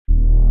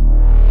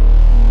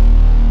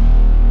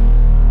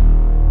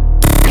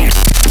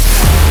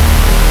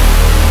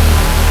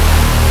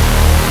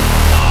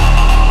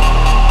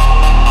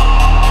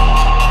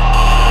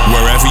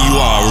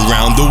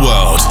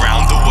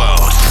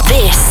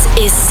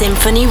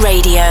Symphony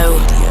Radio.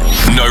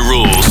 No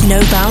rules.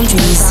 No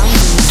boundaries.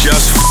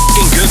 Just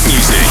f***ing good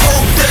music.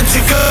 Hope that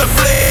you could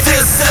play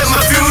this at my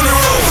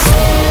funeral.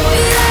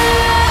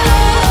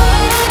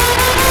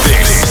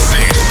 This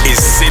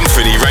is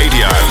Symphony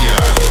Radio.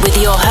 With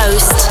your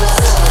host,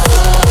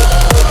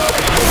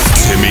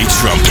 Timmy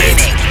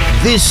Trumpet.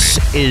 This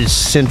is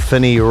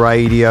Symphony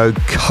Radio.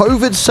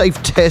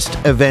 COVID-safe test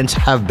events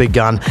have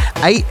begun.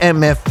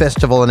 AMF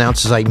Festival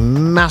announces a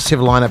massive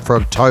lineup for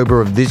October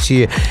of this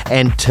year.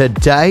 And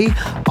today,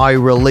 I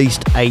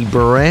released a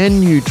brand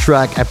new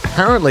track,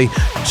 apparently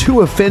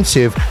too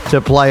offensive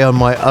to play on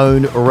my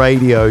own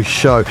radio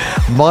show.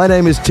 My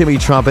name is Timmy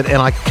Trumpet,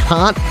 and I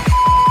can't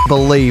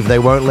believe they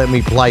won't let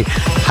me play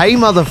Hey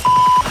Mother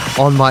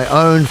on my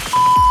own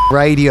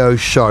radio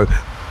show.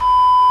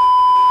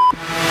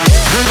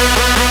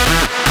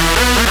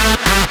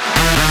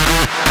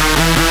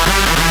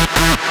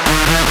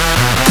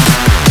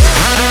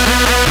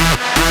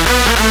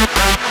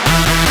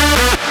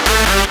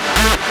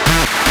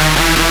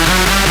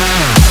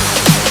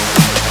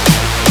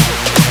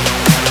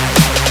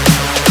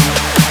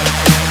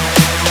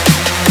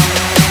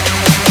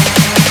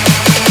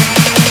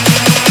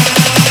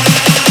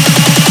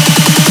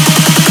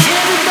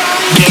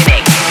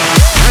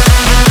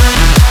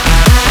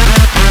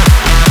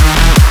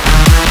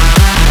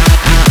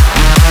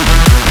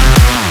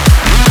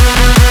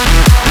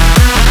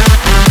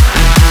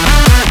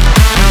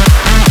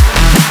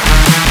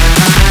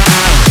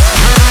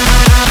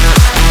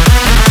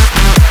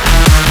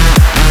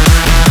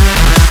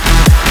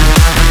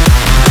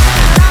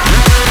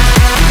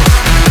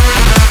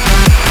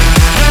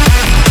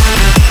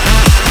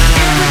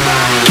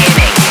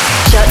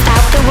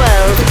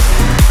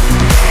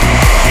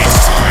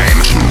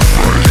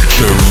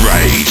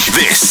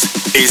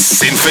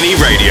 Symphony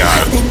Radio.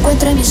 Te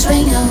encuentro en mis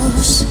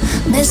sueños,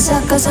 me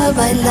sacas a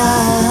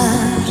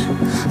bailar.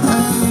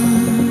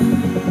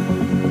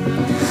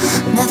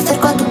 Me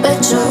acerco a tu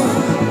pecho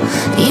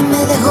y me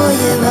dejo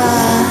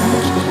llevar.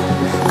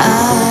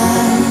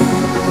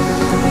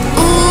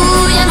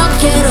 Ya no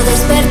quiero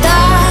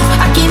despertar,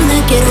 aquí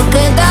me quiero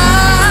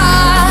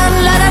quedar.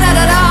 La, la, la,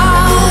 la, la.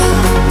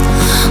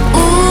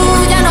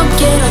 Ya no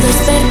quiero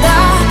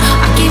despertar,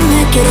 aquí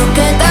me quiero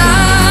quedar.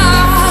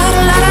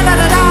 La, la, la,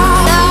 la, la.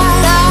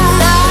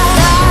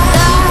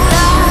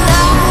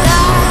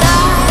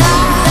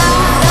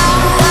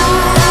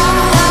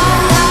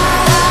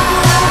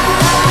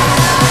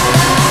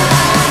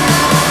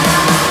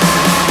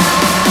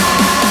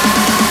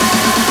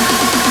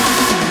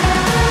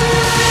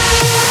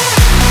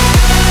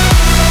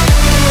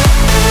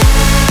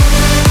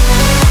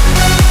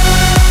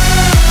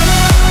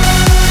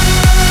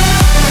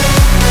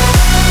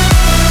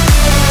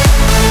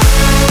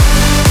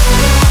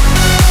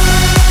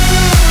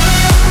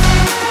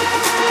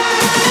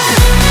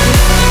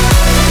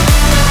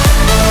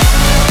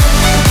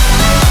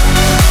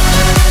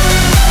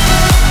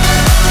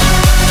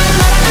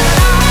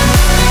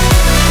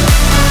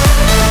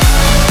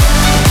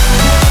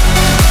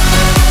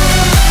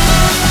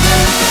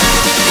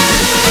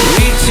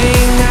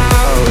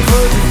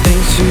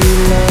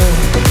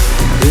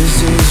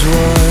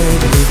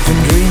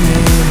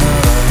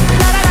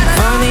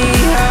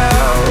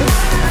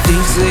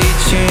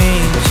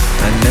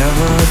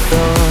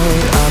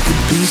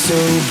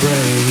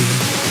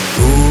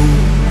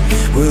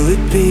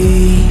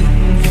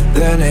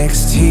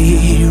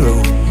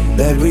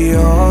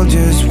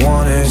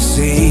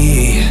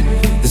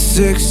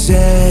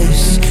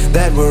 Success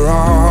that we're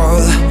all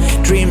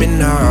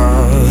dreaming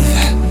of.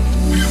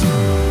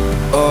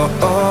 Oh,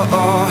 oh,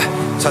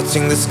 oh,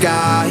 touching the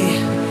sky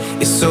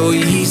is so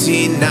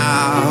easy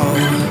now.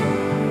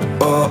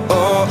 Oh,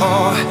 oh,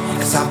 oh,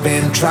 'cause I've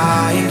been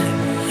trying,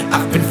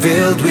 I've been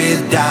filled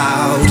with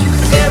doubt.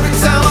 Every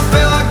time I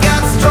felt I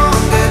got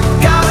stronger,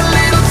 got a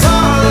little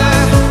taller,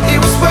 it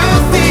was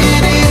worth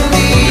it in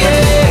the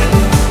end.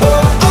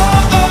 Oh,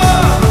 oh,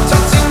 oh,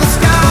 touching the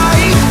sky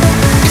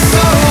is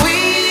so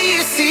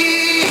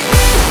easy.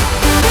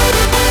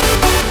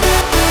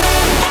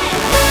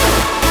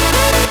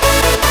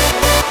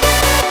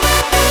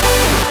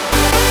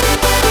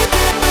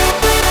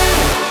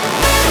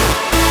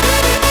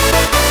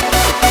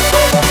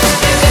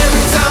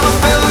 Every time I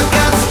felt I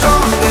got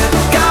stronger,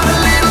 got a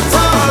little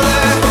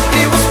taller,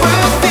 it was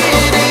worth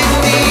it.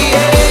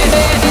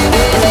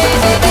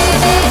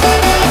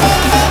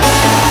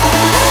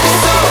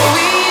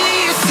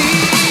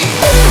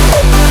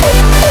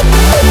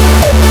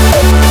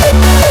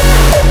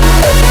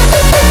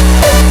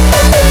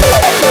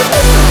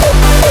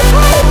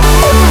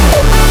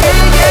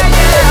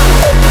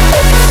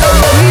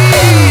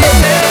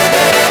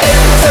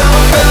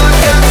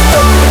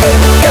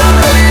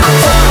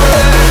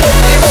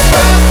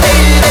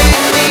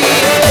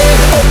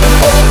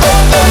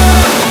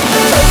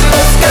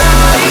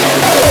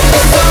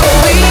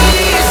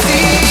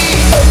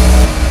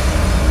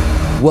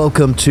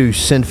 Welcome to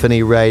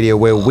Symphony Radio,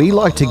 where we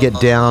like to get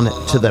down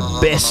to the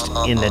best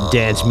in the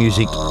dance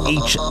music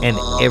each and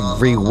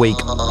every week.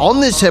 On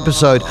this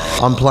episode,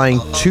 I'm playing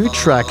 2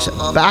 tracks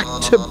back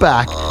to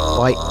back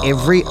by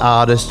every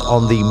artist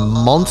on the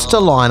monster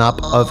lineup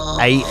of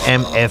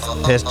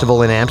AMF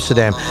Festival in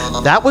Amsterdam.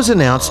 That was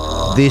announced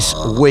this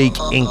week,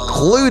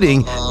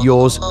 including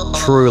yours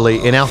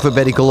truly. In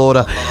alphabetical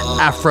order,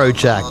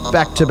 Afrojack,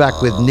 back to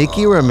back with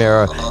Nicky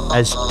Romero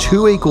as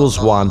 2 equals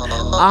 1,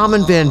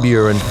 Armin van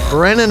Buuren,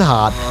 Brennan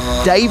Hart,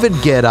 David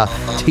Guetta,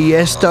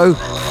 Tiesto,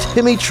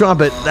 Timmy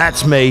Trumpet,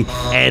 that's me,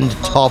 and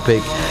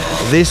Topic.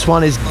 This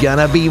one is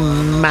gonna be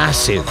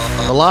massive.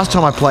 The last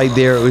time I played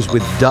there, it was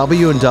with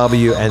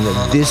W&W, and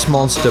this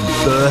monster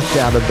birthed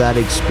out of that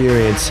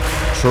experience.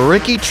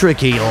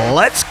 Tricky,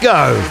 let's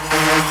go!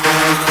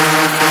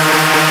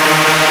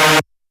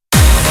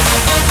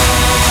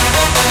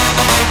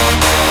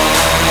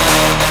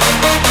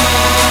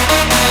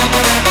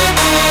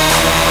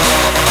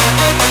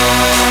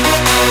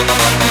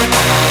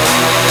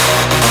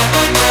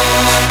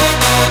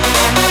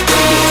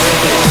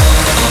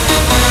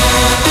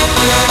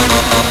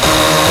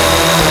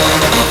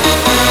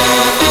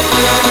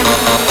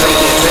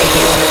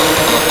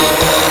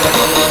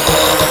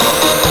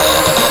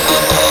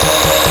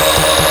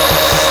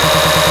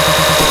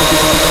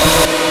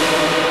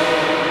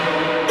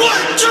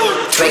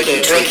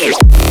 Tricky.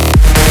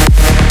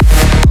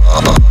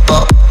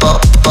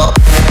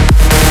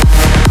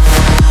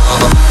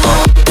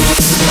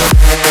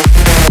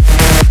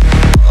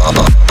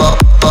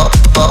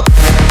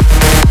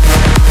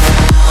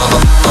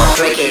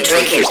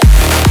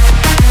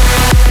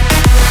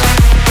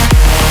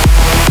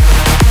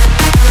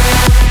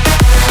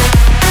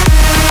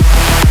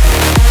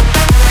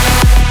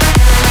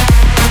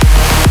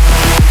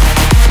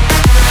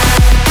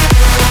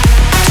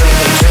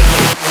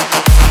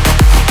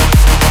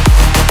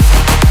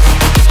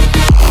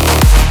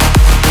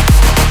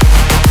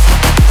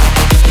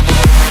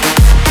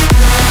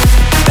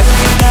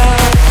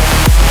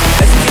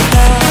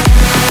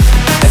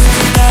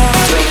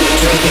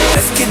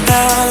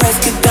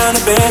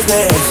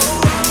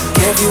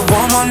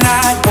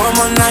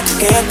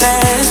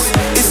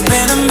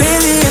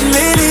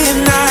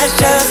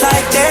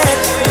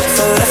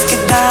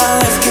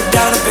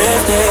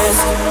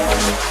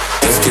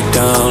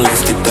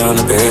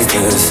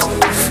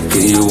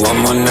 Give you one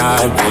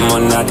more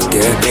night to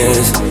get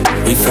this.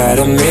 We've had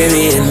a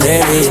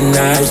million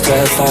nights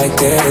just like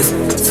this.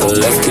 So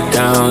let's get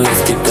down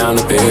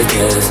to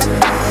business.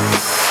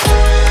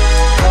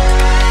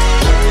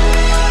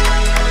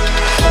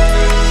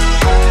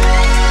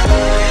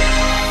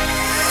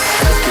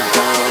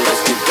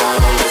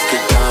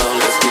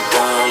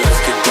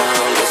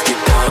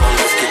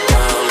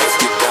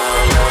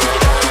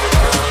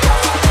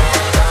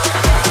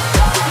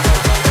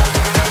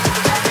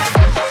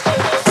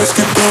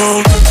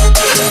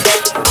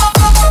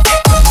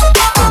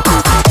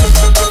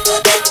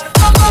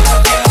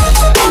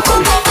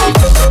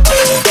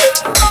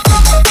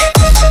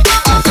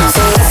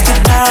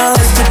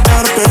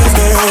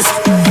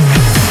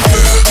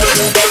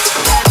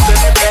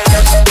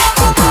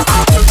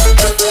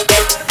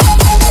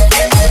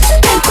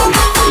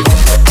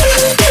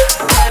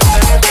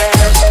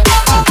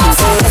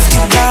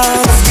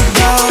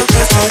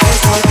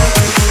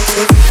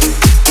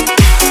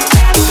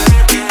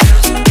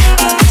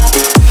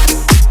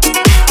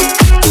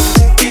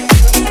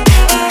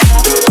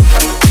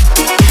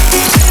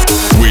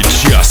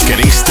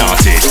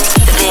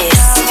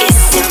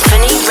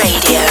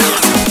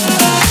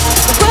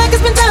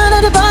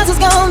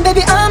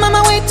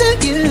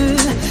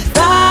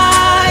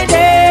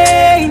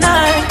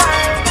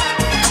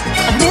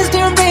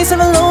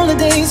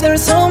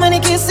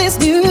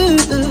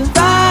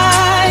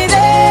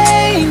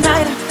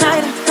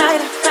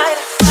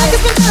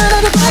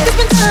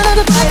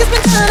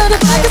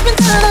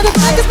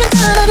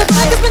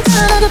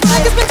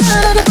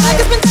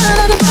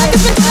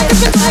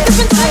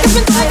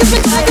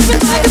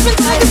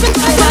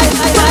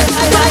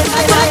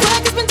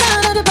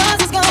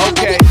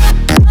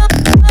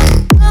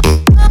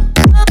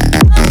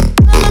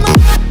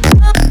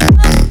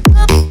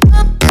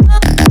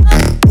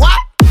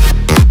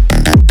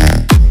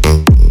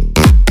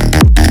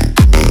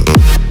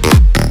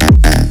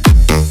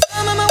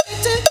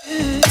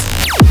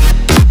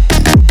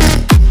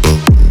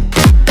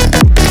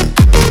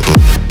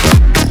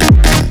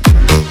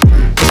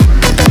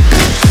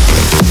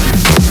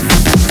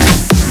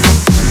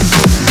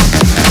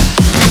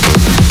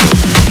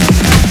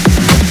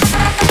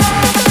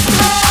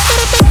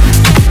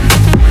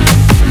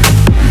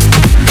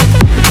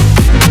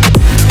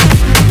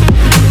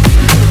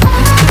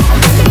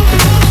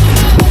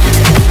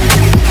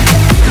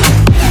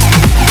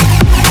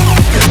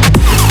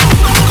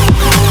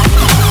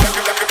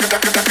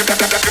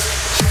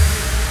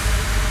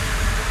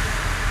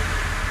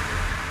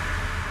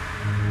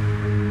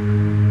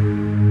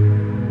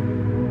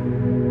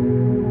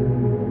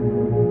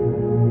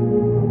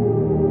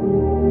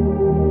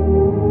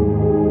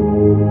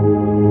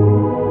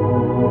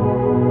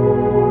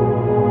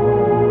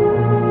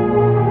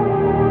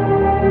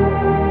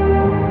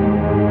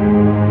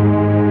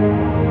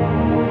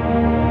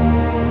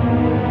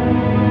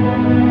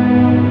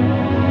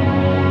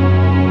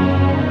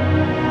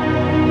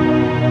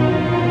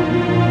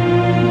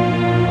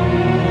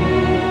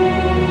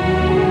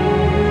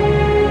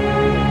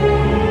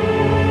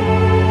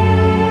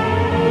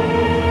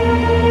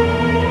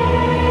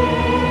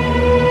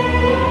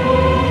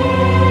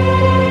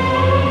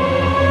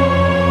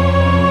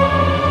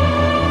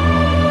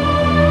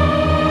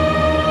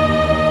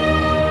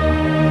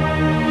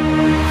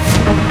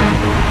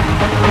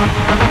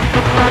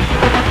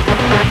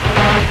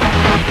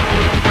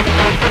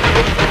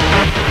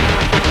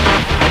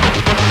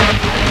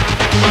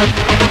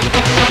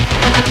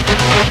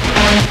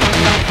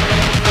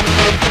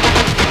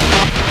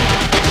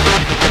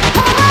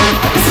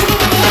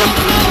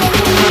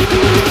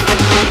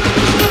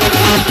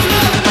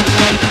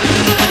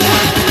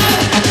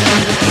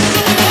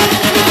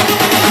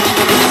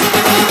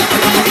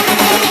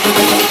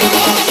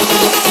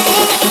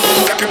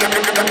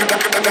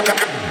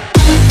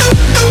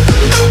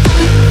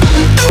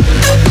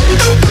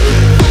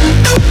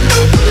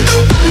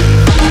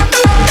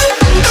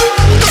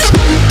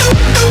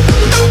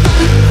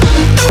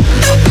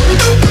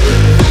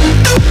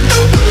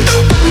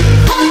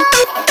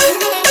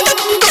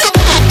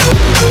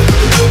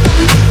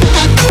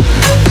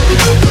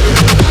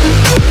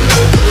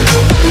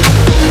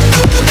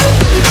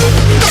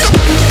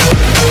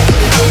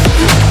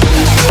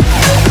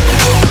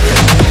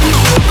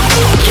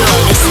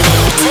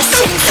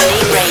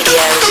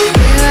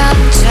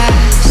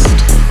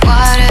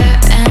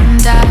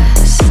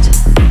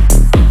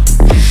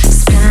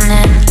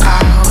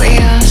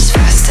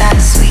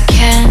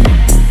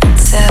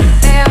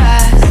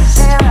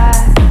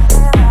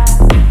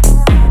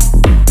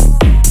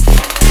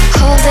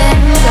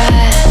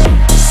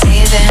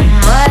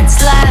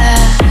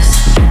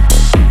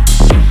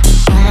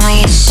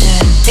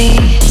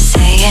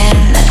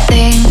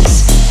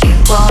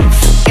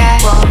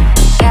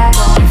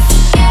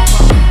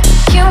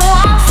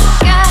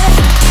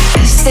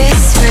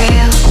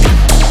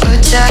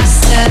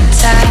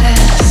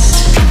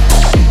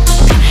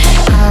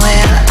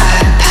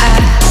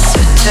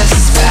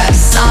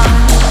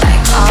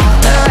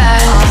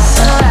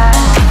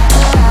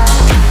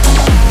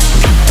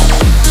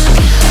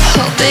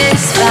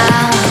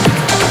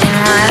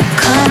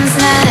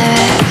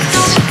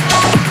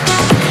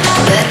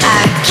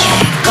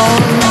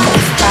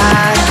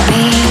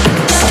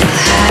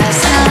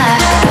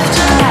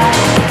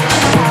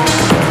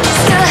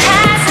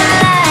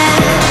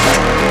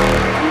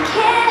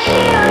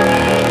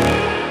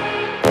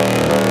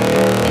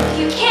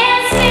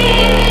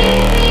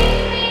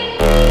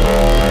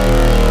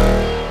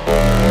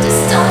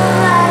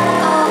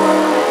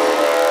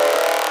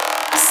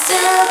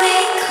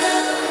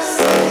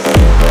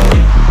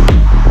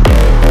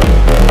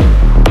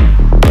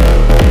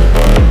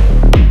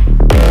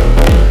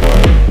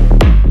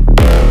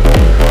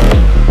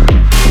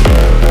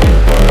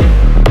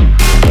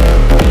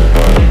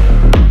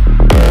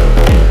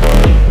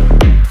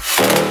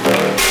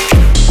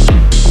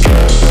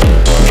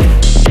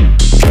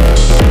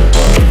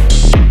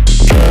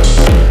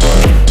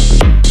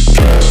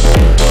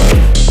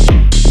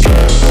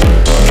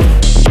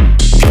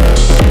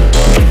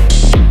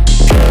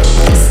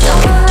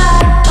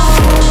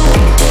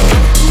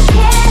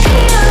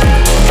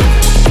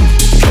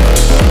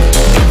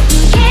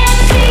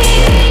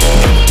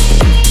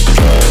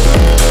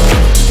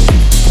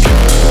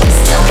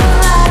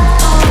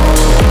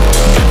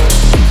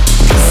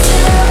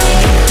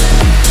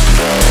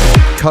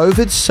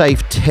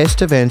 COVID-safe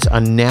test events are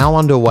now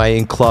underway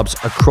in clubs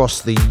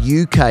across the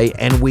UK,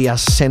 and we are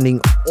sending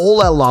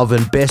all our love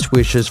and best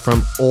wishes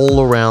from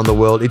all around the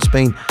world. It's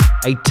been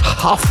a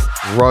tough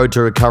road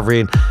to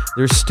recovery, and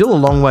there's still a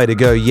long way to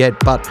go yet,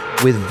 but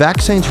with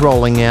vaccines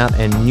rolling out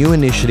and new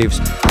initiatives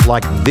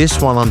like this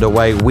one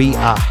underway, we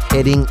are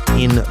heading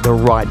in the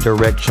right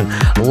direction.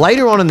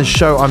 Later on in the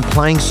show, I'm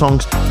playing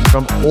songs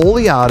from all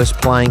the artists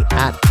playing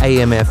at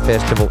AMF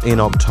Festival in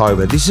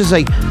October. This is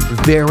a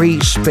very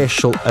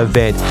special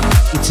event.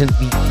 It's in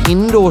the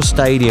indoor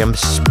stadium,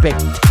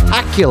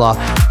 spectacular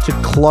to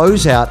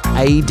close out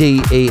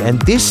ADE,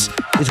 and this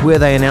is where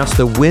they announce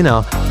the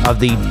winner of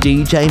the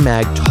DJ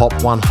Mag Top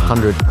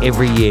 100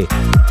 every year.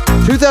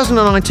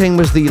 2019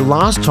 was the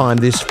last time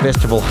this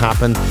festival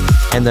happened,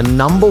 and the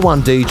number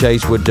one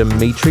DJs were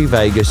Dimitri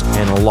Vegas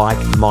and Like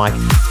Mike.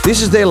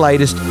 This is their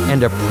latest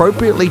and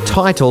appropriately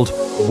titled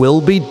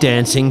We'll Be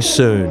Dancing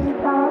Soon.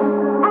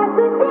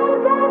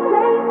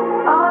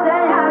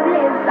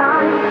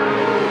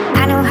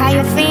 I know how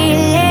you're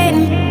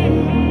feeling.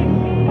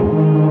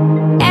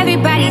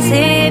 Everybody's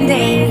in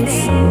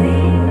this.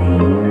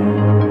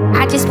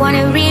 I just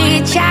wanna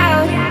reach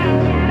out,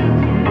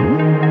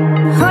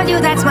 hold you,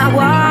 that's my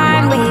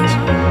one wish.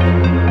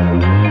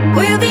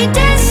 We'll be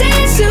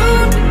dancing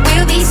soon,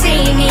 we'll be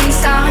singing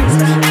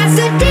songs as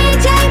the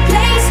DJ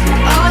plays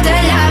all the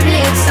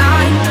lovely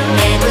songs.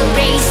 And we'll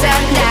raise a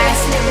glass,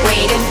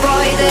 waiting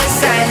for the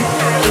sun.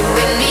 You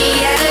and me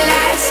at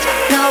last.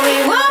 No, we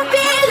won't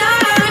be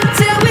long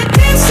till we're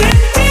dancing,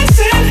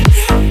 dancing,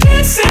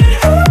 dancing.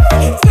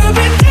 We'll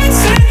be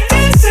dancing,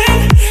 dancing,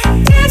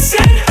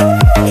 dancing.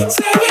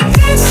 Till we're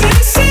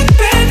dancing,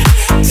 sipping,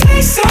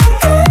 taste so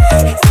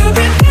good. We'll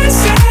be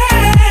dancing,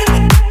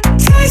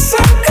 taste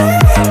so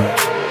good.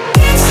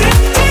 Dancing,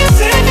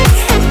 dancing,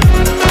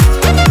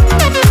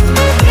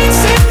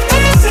 dancing,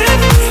 dancing.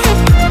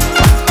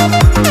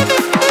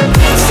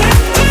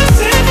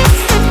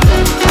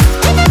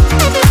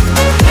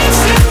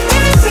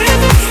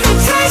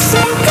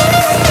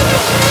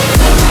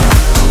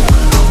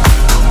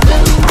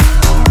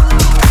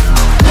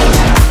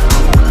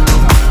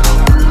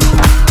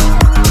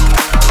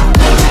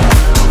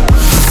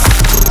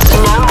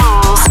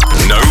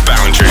 No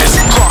boundaries.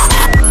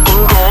 In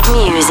good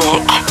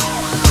music.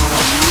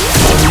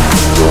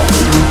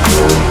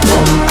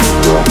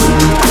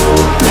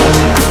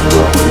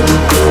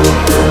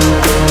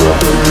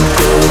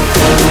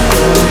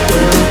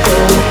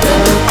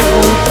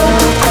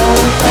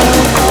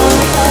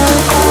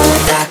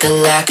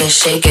 Like a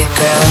shake it,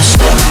 girl.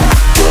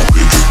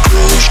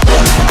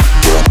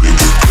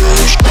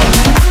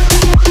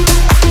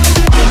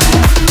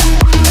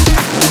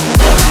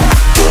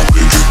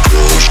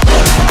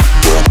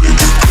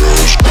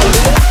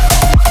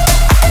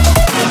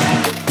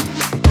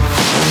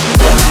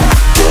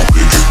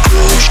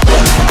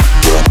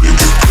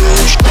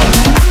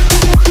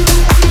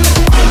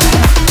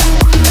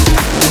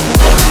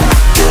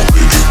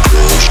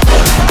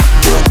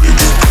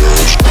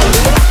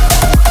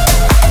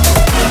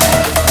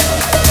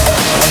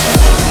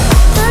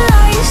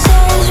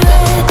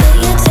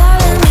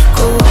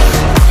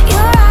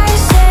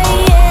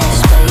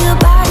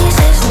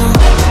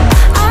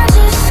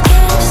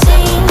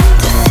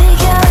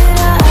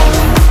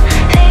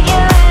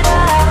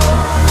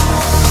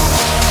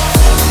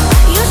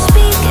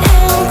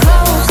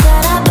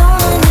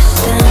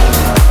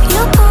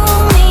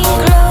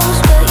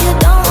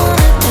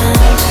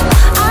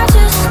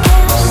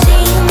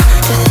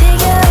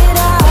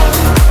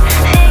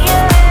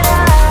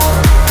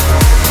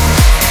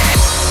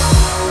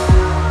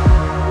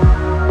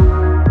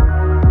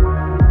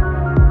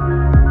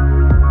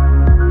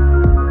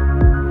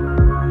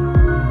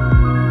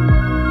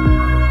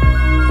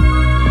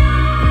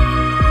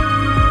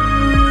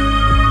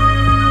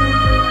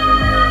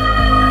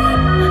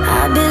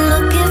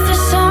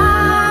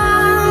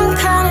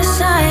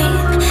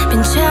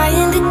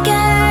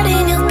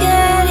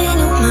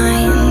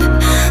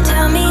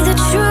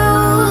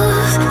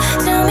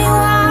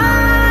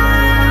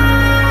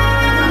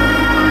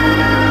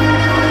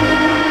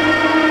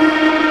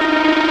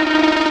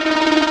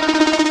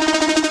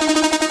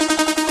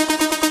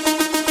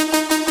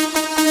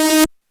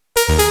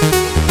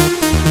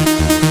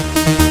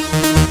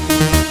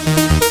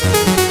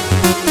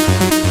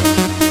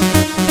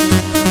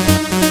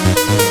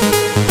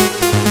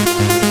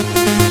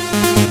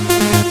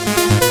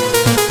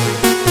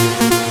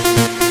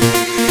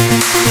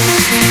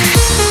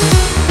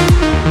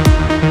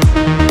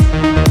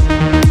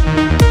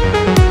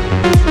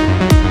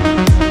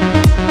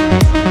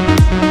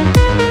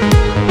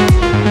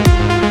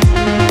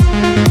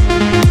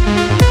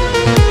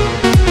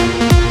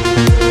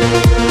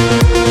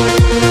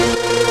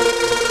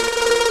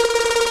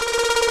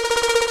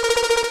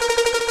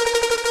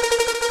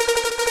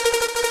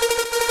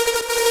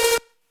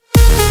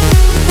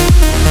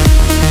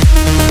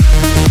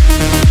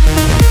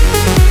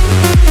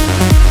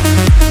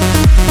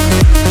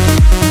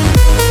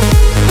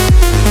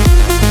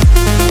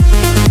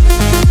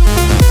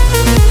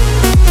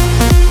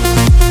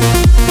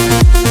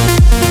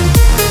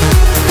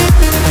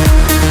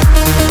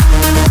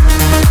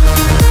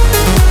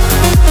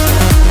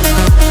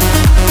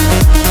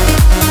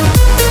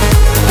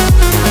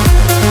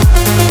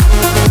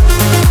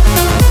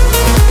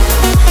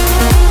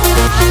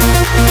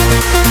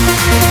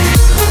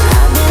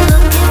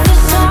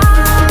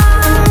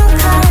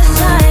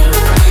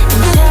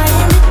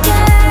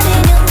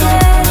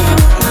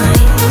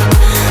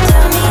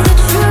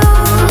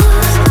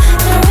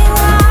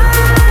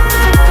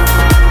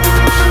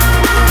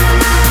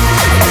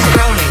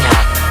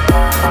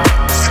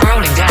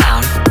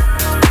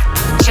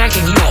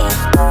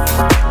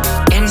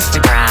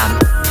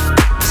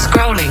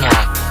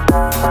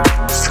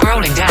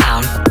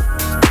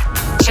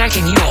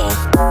 Checking your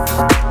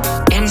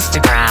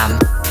Instagram.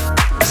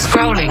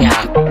 Scrolling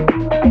up.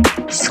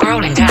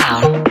 Scrolling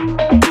down.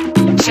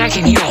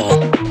 Checking your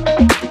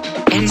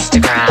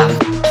Instagram.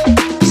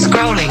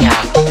 Scrolling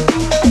up.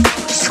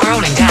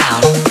 Scrolling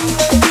down.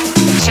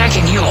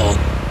 Checking your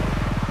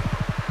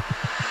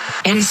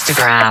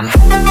Instagram.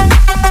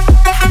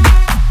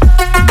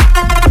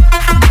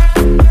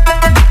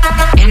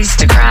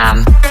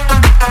 Instagram.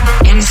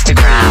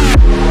 Instagram.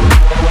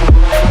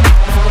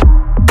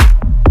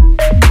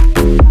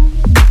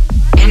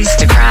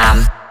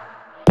 Instagram.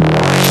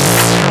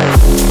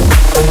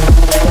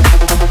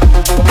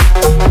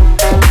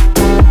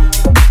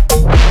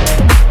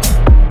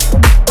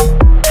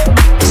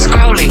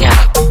 Scrolling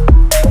up.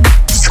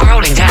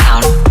 Scrolling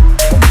down.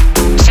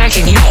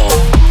 Checking your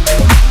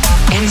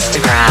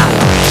Instagram.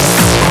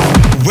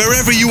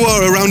 Wherever you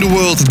are around the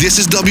world, this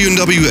is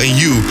W&W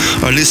and you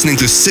are listening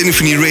to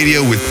Symphony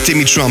Radio with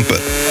Timmy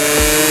Trumpet.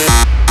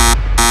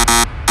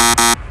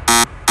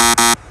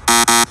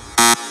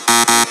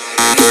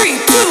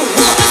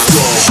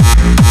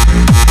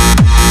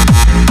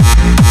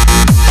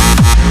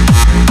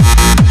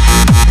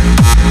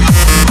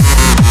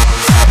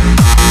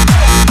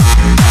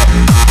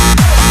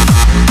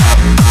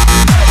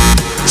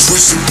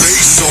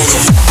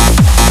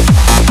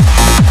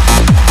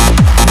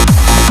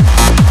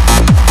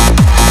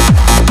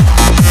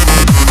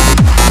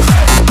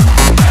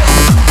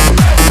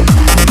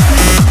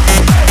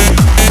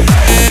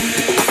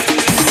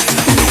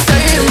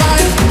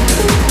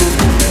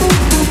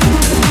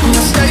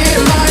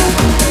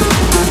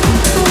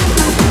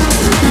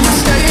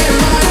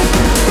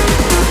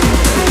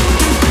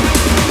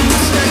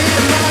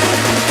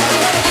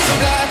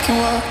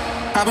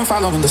 I've been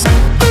following the sun.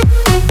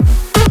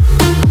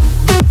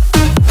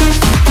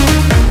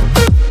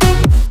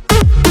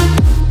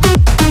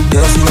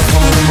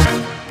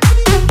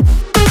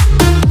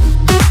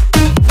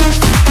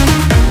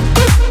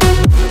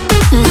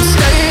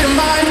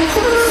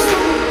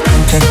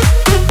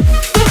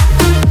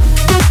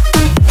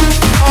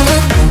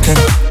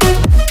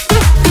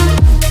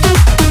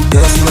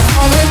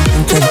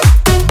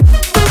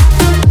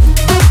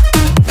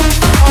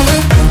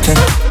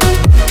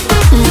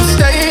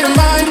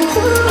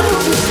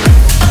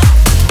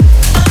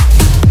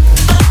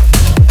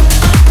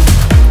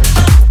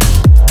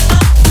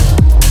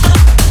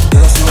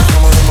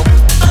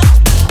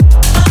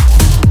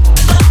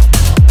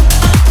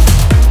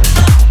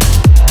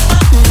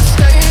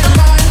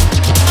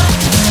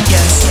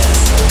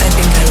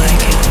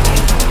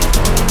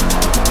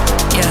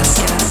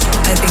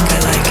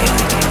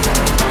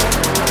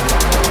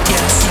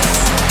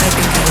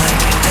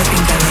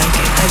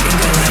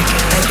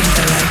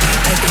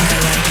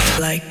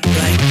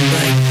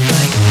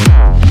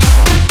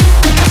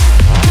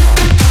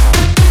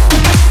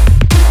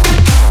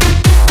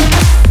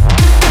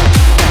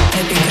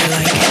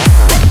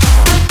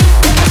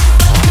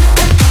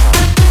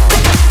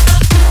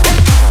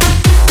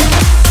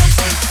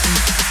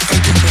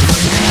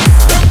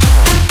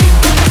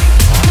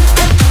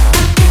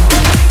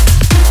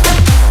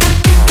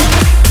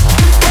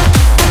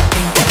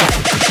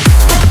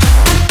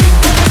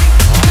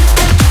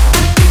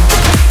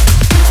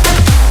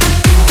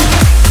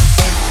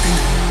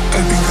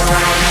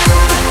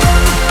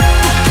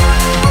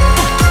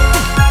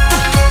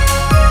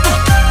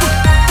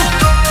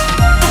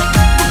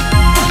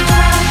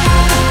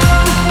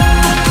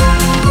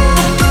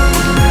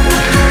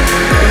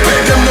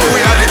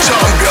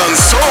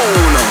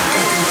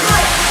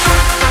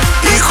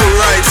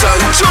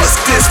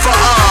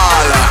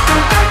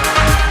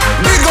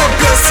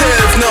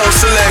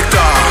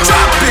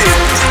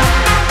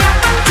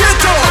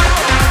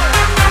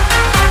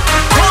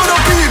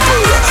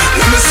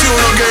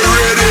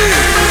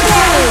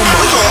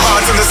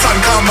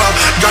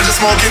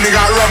 Smoking, they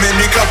got rum in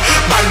the cup.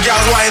 Bad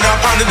girls wind up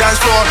on the dance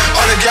floor.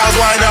 All the girls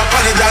wind up on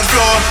the dance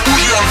floor.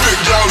 Bougie and big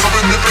girls up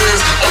in the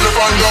place. All the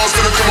fine girls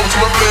gonna come up to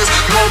my place.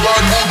 No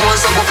bad mood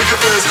boys, I'm up in your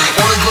face.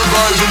 Only good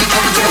vibes when you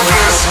come into my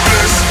place.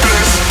 Place,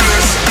 place,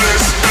 place,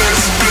 place,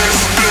 place, place,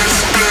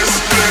 place, place,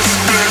 place,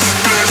 place,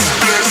 place,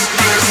 place,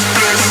 place,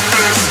 place,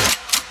 place.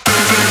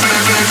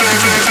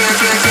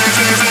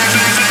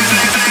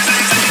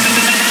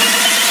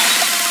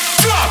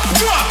 Drop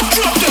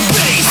the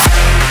bass.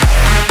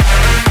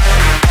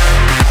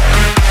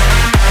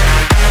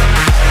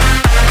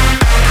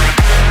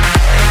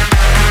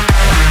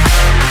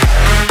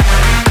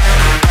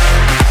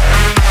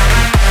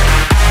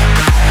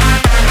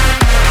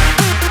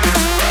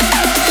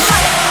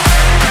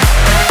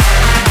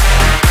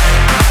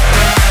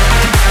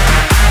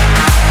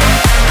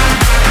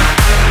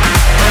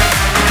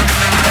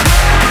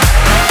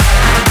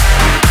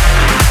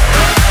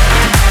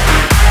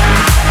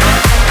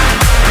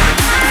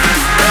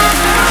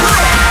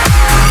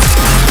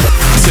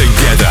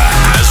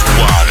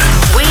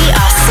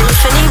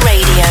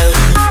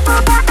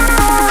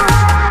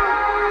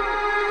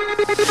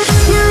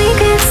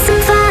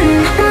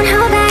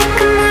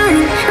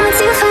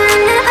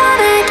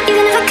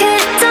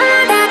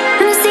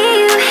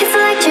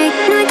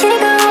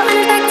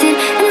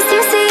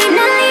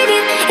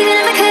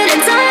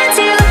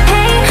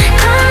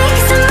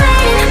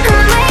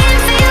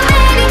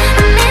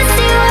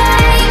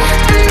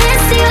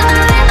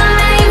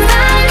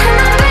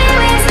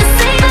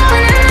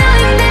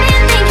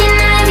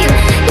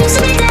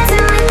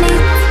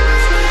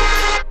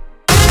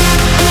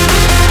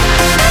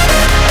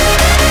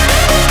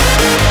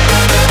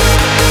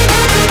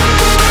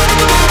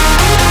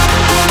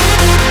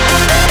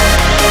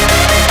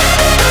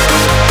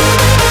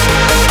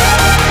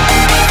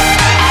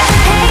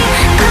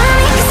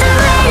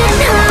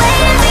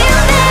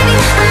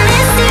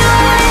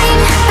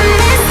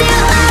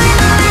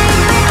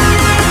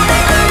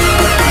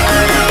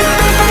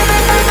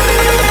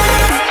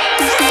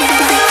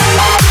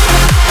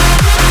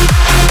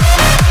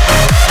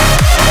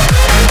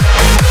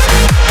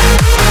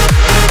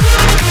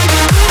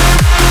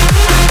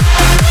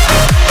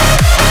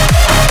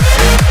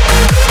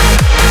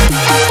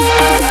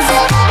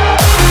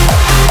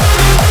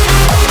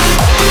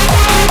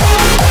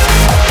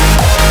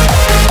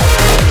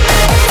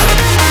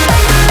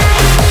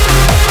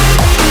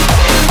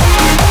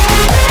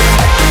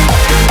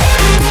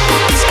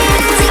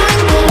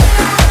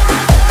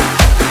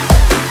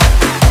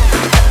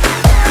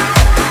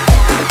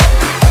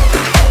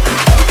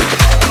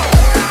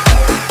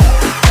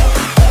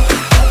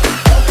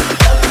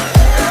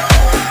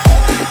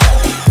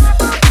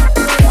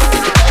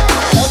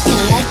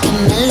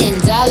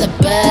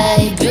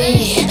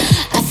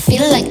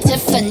 like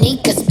Tiffany,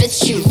 cause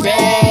bitch you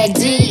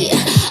ready.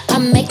 I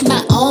make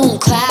my own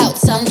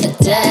clouds on the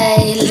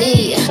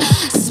daily.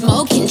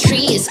 Smoking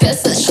trees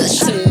cause the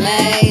shit's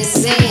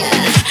amazing.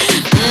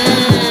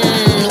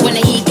 When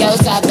the heat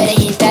goes up, better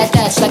hit that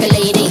Dutch like a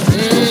lady.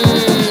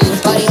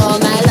 Party all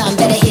night long,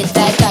 better hit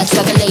that Dutch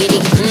like a lady.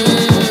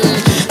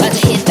 About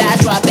to hit that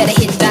drop, better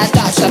hit that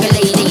Dutch like a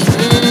lady.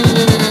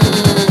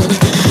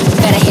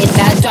 Better hit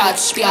that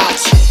Dutch,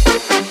 biatch.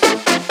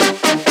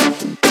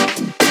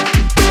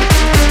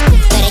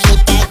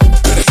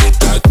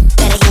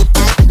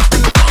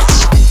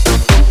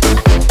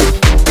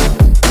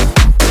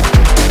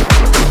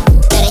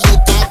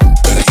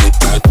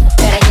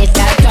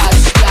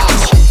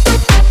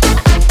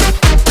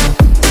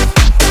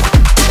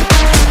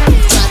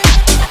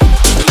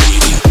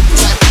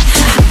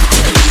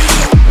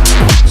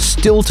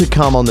 Still to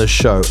come on the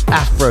show,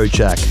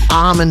 Afrojack,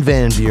 Armin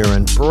van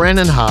Buuren,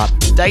 Brennan Hart,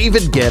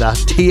 David Guetta,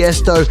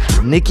 Tiesto,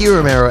 Nicky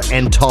Romero,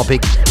 and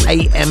Topic,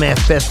 AMF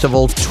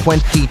Festival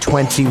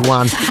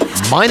 2021.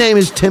 My name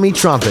is Timmy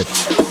Trumpet.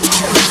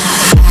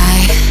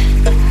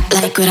 I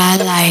like what I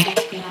like,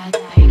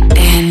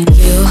 and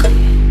you,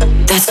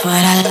 that's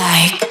what I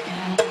like.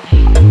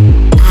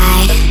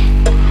 I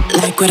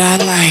like what I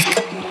like,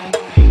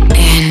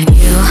 and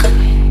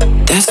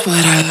you, that's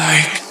what I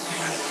like.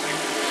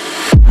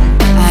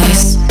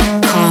 Ice,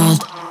 cold,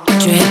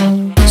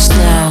 drip,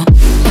 slow.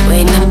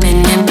 Wait a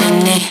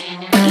minute,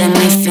 let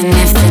me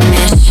finish.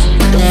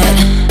 Let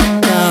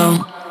go,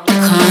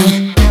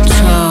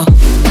 control.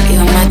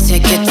 You're my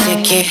ticket.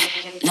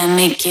 Let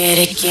me get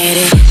it. Get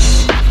it.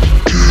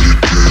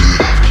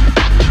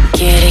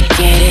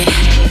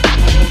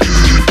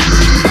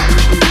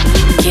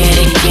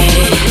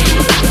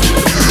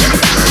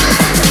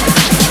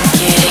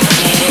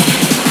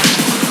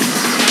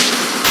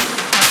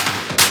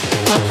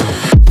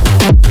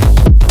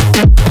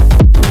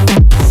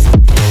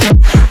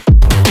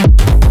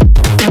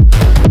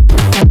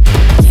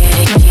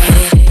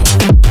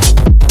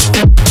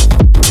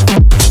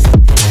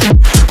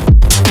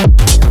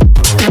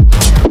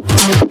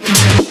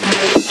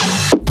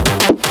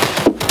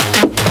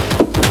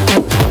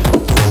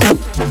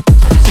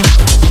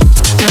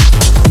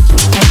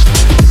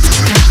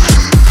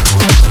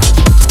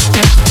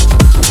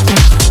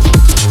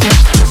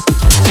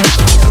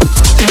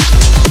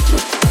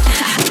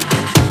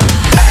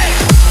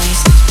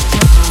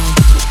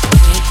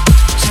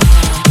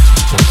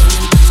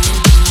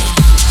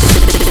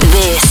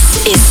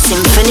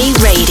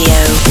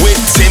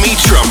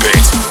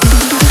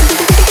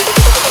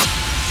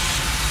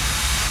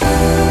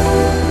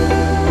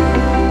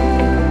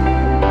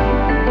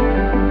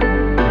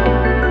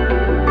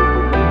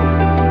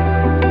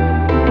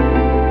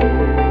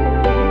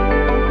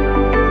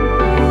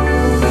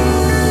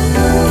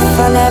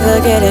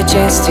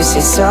 Chance to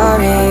say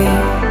sorry.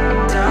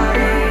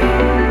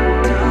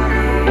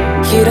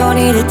 You don't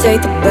need to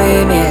take the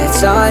blame, yeah,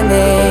 it's on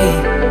me.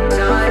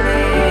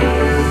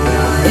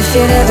 If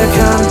you never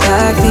come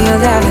back, then you'll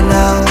never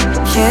know.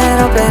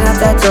 Can't open up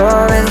that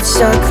door and it's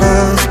so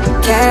close.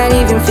 Can't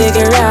even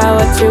figure out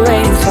what you're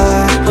waiting for.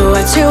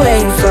 What you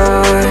waiting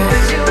for?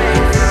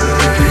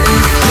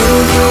 If you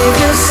give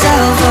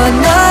yourself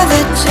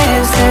another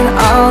chance, then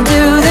I'll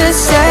do the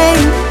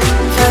same.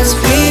 Cause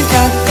we've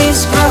got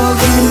these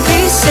broken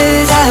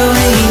pieces that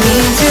we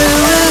need to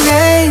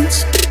arrange.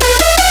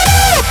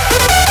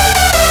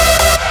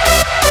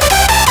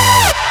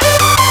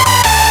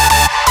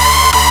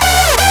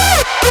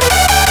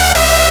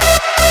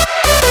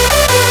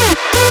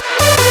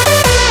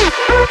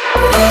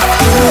 If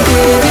you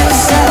give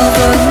yourself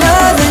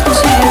another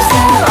chance,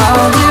 then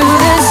I'll do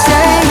the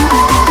same.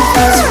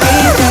 Cause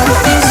we've got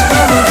these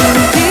broken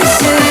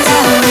pieces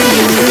that we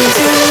need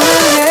to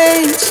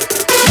arrange.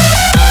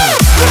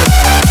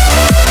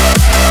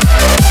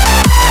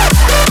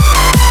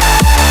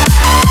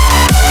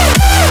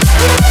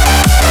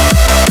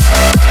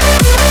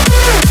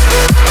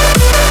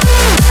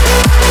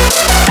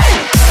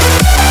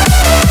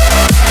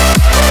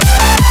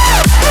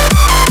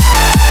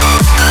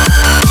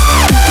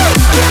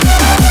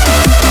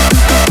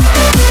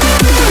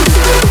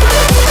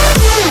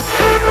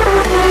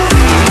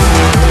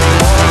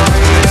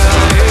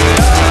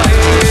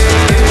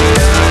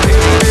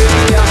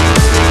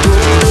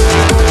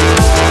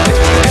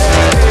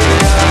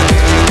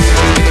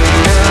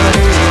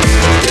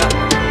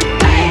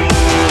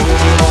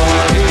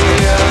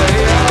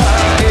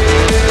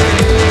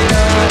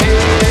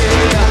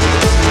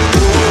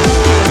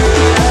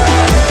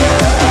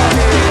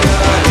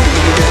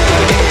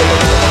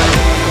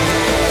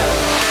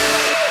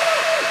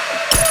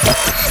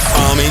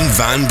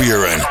 Van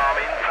Buuren.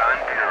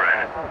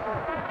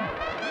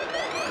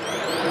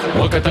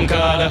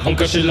 Wakatankare,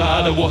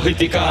 honkashilade,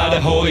 wahitikade,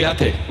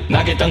 hoyate.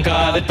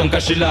 Nagitankare,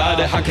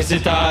 tonkashilade,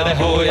 hakisitade,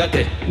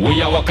 hoyate.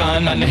 We are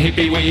wakana,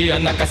 nehipi, we are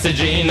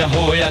nakasejina,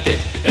 hoyate.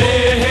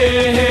 Hey,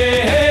 hey,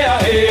 hey, hey,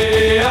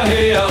 hey,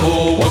 hey,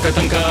 ho.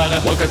 Wakatankare,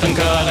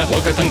 wakatankare,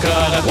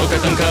 wakatankare,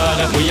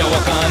 wakatankare. We are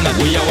wakana,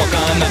 we are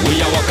wakana,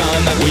 we are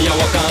wakana, we are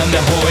wakana,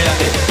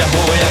 hoyate,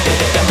 hoyate,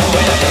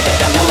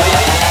 hoyate.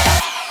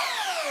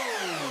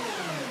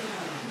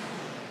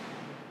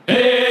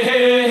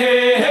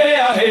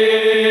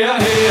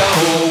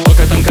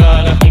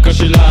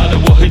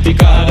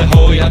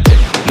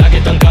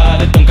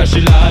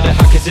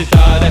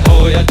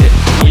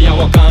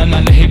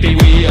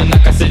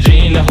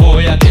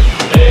 hoyate.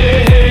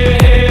 Hey hey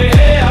hey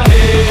hey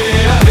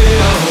hey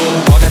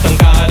ho. Waka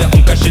tankare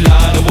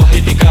unkashilare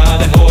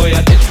wahitikare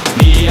hoyate.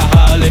 Nia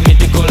hale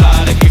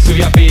mitikolare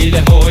kisuya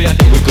pide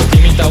hoyate. Wiko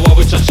timita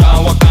wawu chacha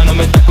wakano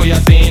metako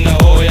yasina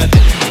hoyate.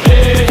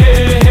 Hey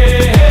hey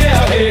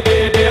hey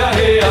hey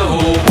hey ho.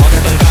 Waka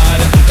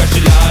tankare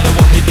unkashilare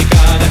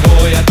wahitikare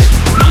hoyate.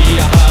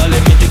 Nia hale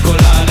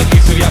mitikolare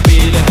kisuya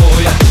pide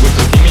hoyate.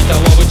 Wiko timita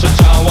wawu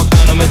chacha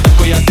wakano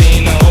metako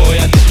yasina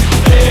hoyate.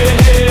 Hey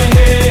hey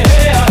hey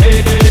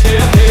hey hey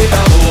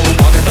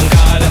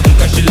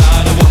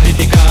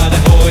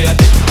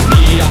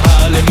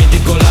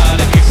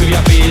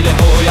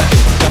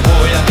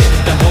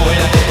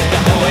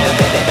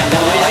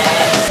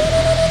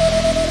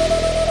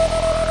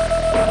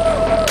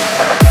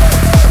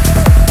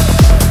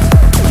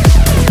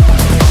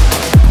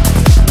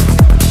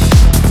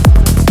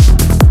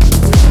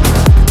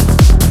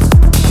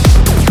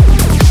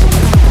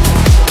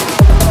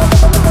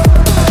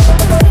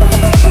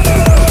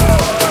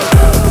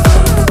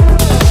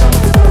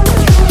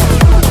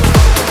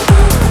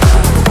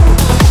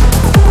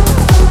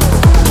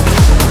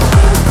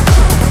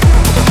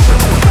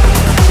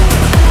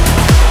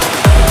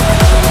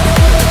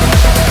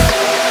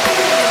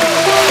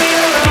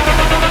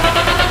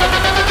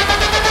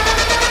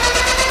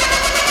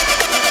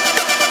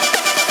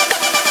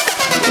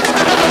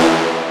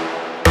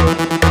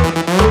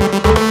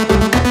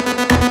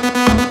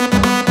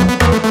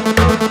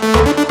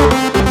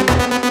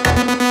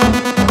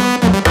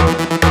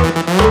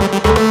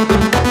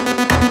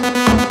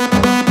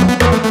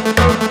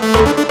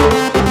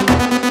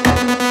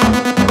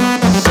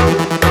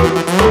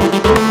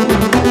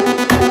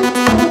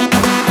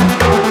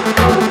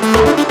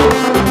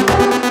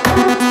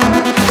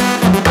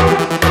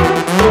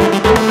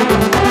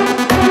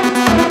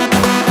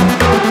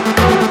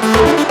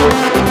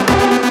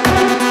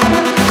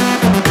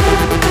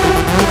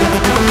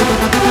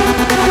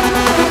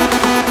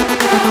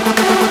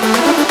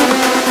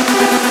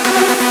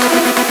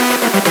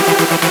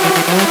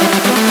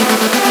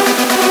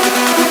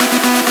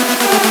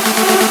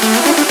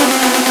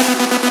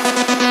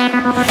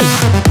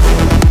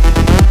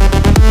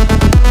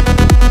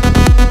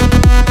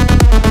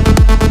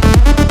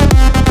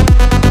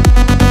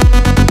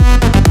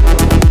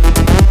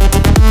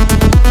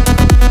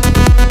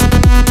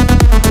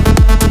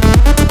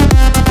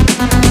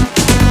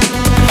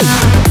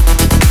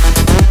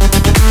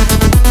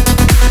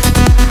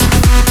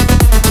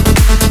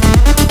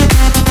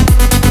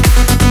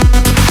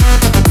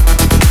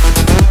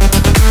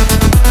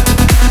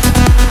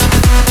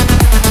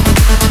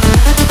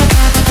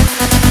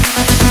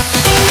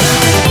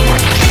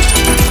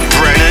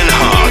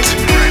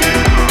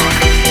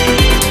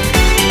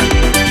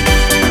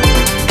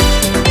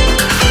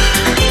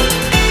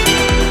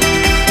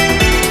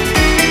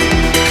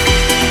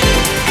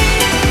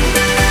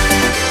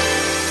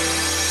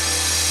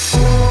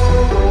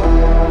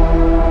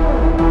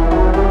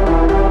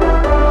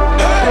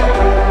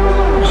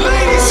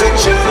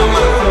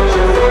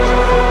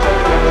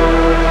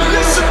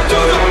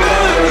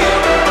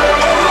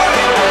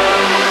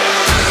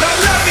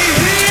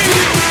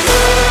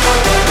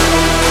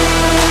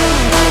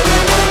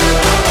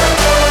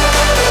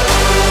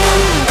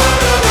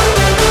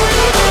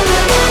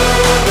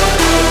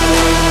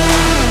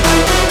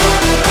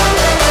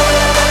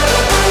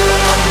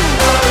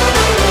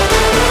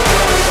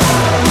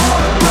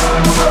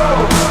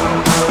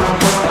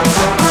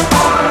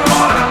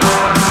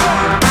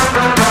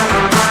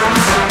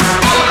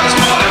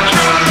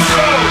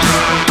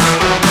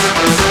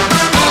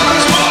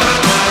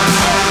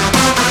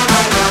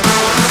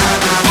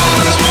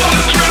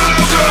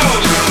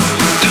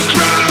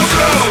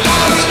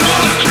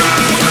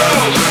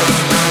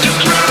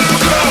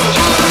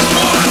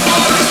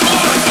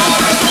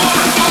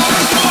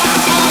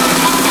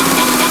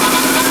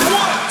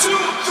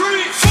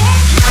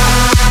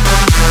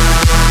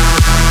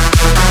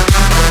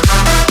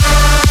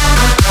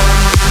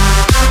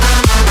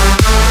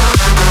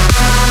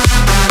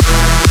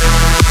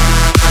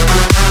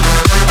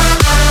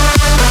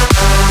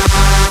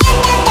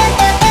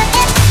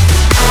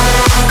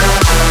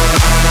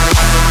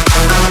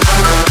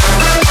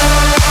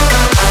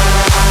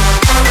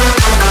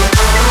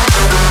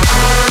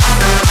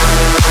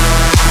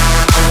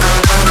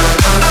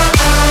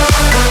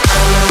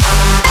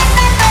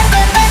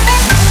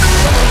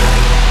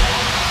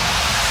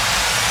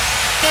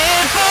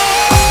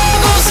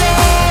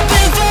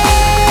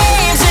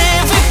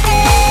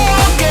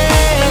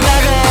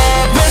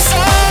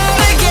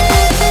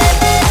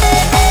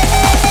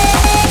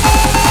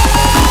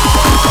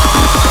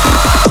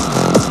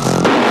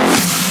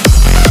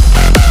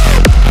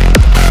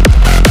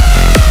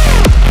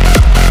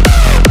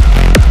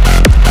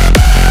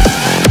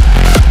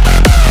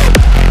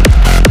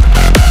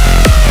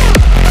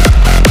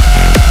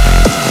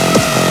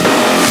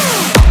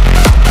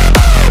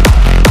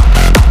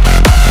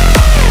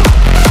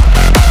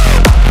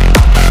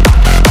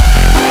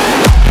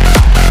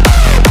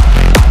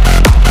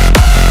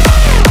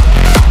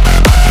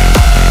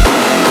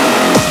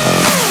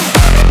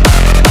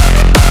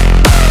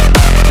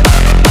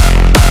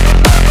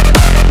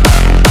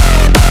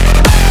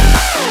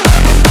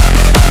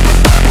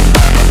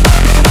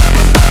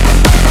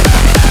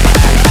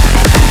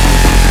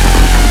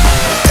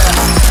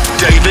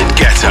David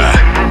Guetta.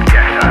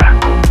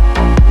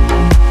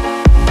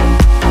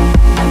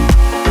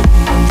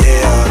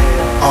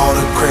 Yeah, all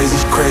the crazy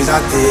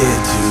I did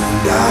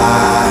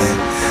tonight,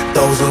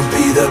 those will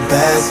be the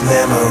best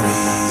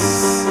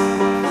memories.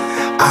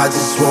 I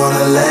just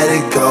wanna let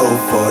it go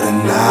for the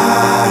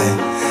night.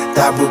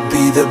 That would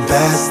be the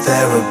best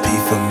therapy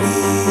for me.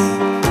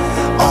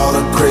 All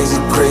the crazy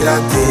I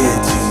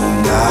did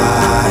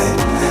tonight,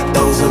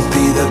 those will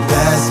be the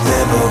best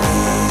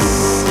memories.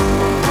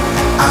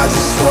 I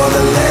just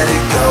wanna let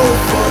it go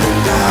for the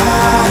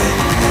night.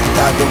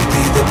 That would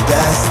be the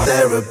best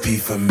therapy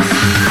for me.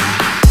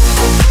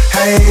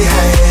 Hey,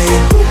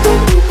 hey,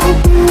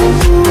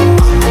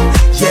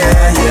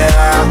 yeah,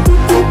 yeah.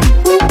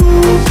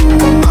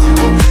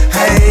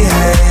 Hey,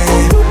 hey,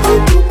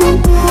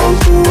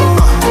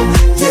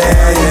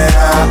 yeah,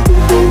 yeah.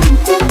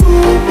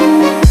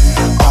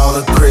 All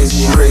the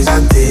crazy I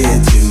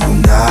did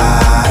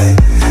tonight,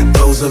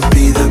 those will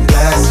be the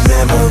best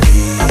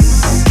memories.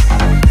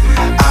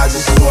 I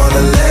just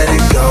wanna let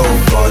it go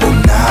for the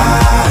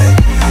night.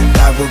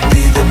 That would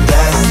be the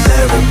best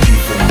therapy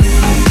for me.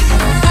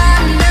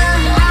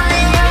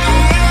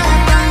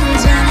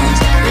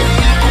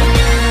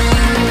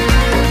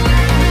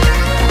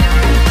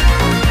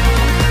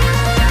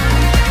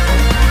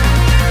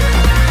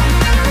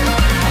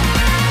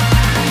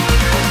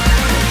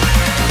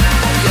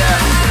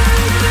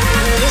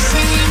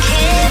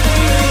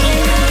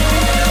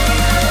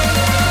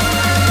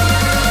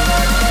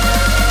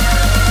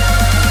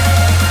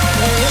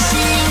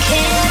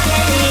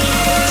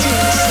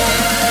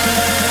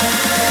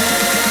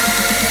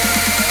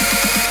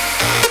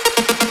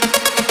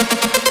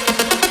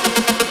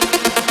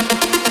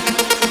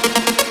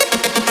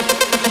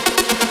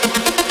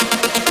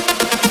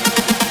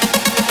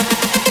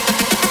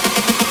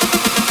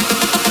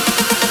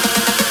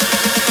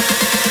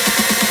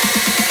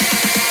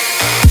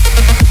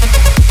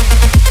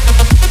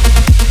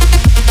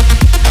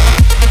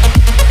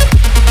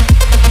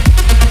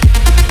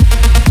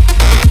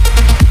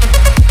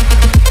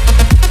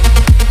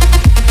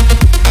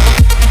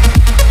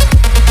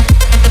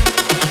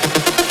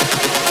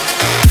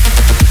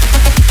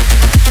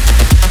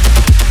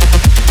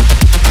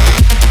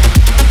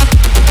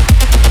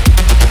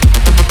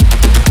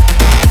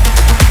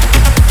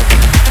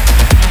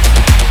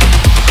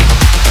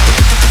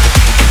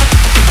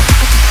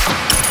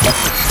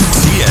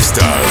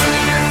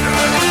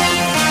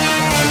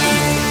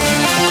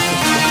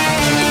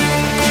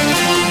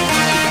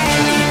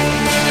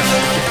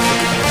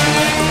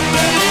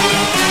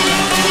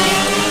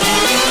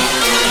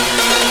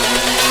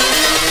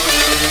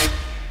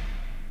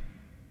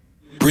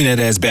 Bring that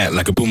ass back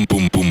like a boom,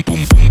 boom, boom,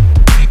 boom, boom.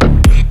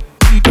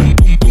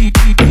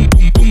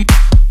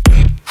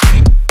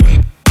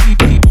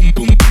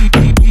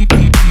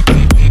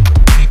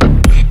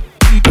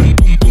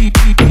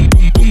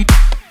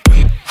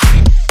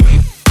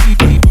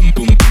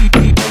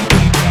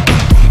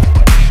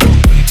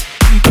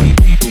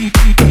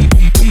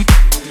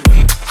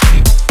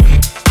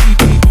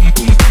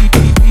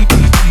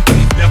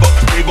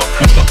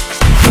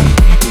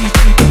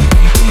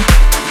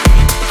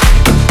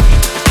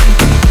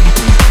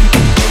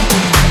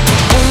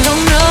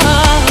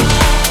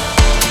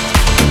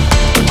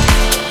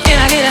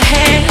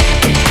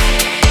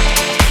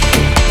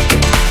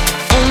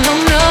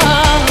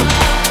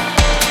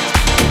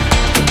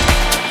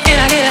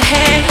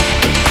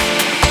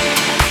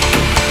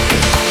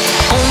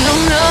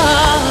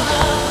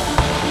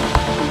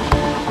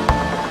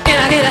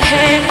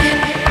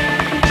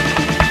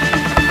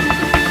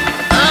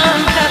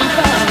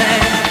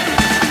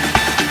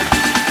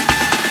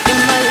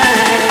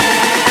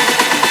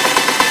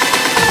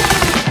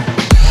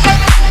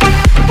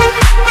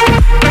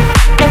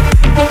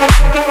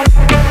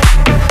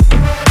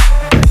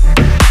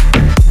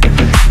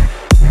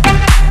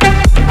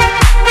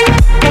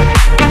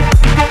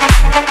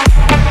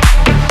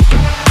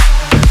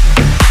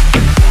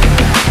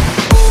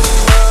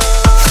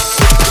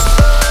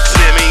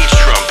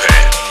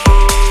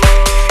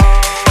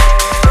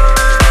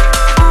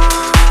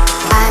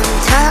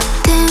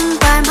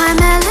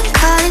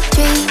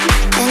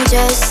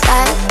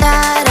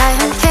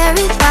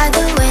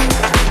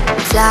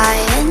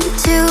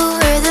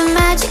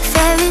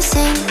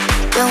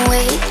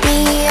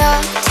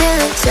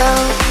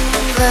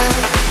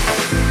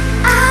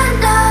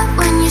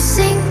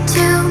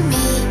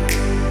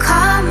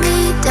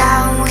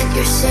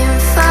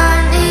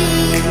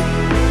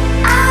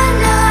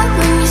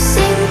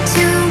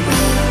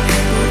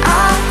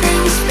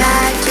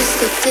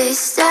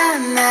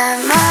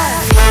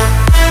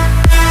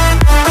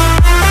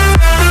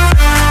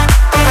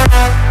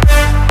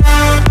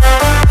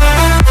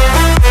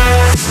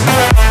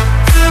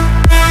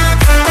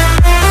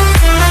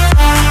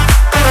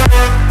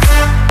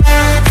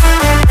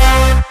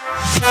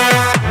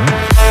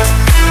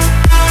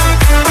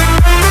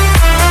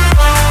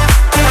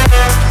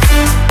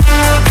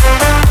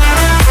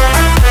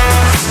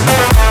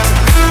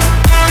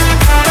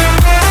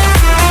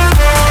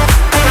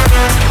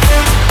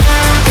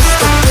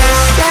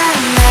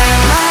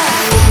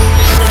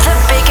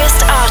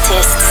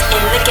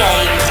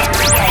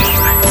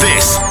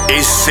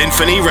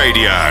 Symphony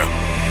Radio.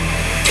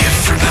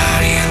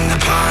 Everybody in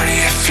the party,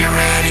 if you're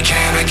ready,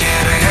 can I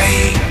get a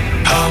hey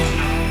ho?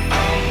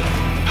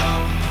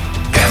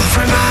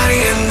 Everybody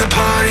in the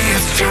party,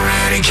 if you're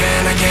ready,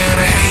 can I get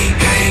a hey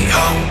hey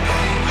ho?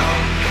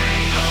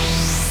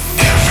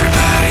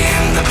 Everybody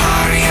in the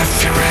party, if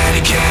you're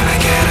ready, can I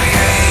get a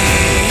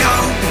hey ho?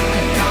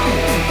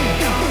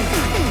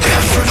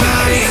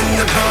 Everybody in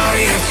the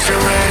party, if you're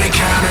ready,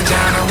 count it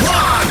down to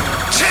 1,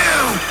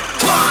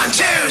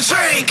 2,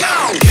 3,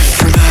 go!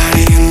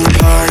 Everybody in the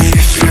party,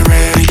 if you're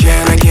ready,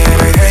 can I get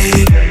a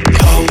hey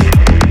ho?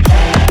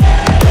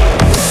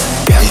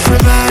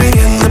 Everybody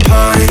in the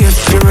party,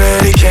 if you're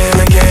ready, can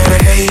I get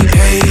a hey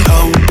hey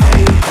ho?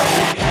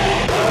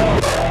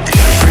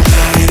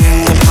 Everybody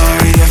in the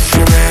party, if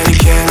you're ready,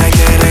 can I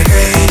get a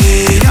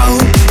hey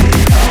ho?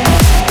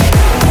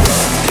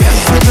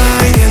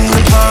 Everybody in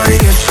the party,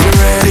 if you're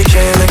ready,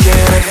 can I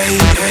get a hey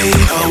hey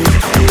ho?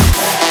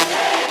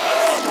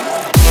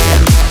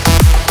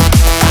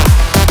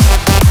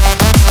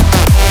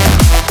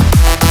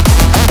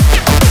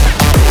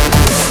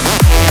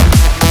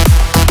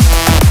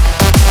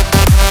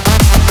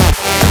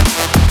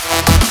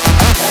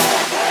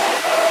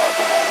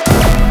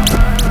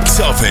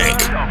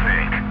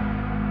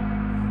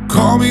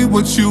 Call me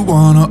what you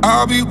wanna,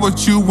 I'll be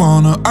what you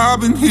wanna. I've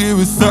been here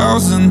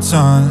 1,000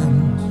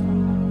 times.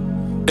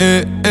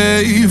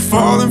 Hey,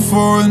 falling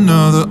for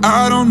another,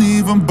 I don't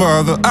even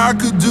bother. I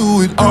could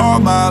do it all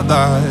my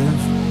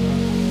life.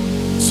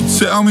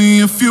 So tell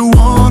me if you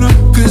wanna,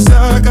 cause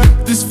I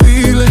got this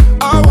feeling.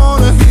 I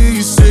wanna hear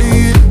you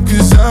say it,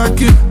 cause I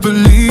can't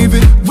believe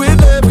it.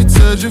 With every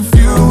touch of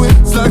you,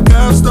 it's like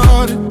I've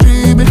started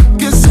dreaming.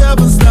 Guess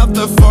heaven's not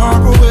that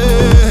far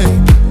away.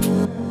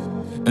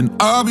 And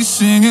I'll be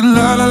singing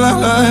la la la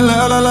la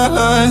la la la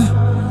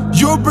la.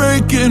 You're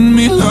breaking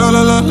me la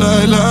la la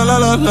la la la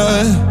la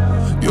la.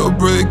 You're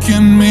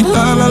breaking me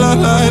la la la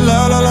la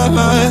la la la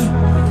la.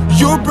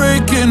 You're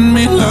breaking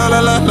me la la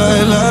la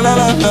la la la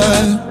la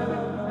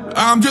la.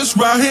 I'm just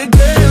right here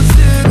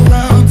dancing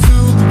around to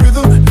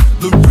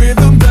the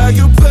rhythm that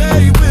you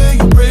play when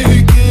you're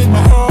breaking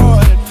my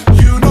heart.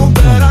 You know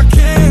that I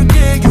can't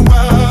get you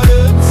out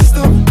of the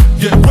system.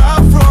 Yeah,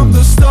 right from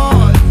the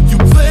start, you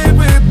play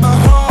with my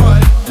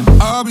heart.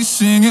 I'll be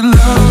singing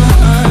la la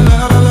la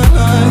la la la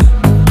la.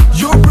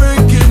 You're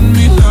breaking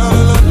me la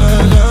la la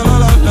la la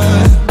la la.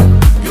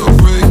 You're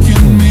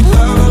breaking me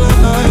la la la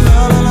la la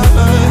la la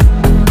la.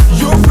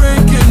 You're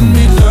breaking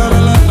me la la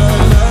la la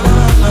la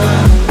la la.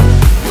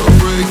 You're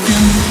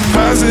breaking me.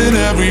 Passing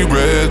every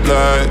red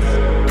light.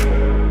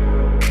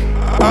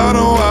 I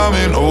know I'm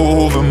in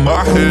over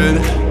my head.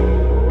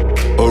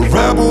 A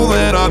rebel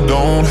and I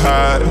don't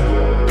hide.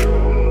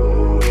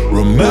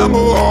 Remember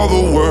all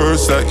the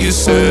words that you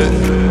said.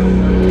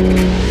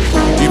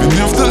 Even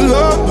if the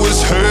love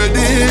was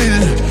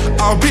hurting,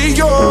 I'll be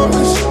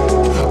yours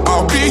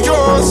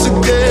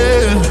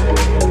again.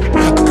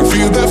 I can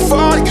feel that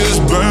fire's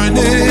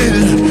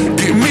burning.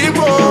 Give me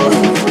more.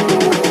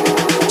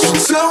 So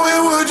tell me,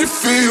 would you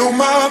feel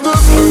my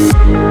love?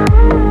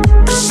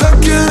 Cause I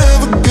can't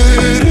ever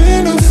get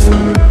enough.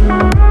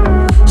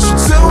 So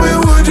tell me,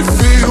 would you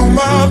feel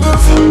my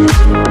love?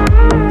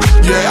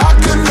 Yeah, I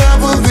could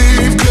never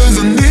leave, cause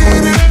I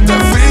need it,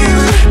 that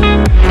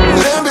feeling.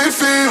 Let me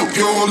feel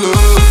your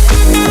love.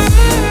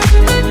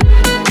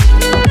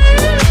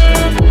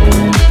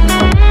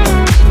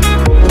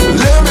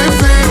 Let me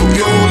feel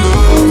your love.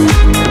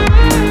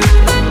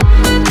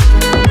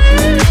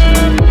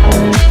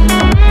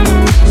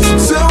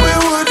 So tell me,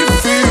 would you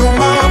feel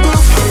my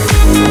love?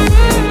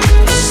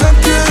 Cause I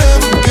can't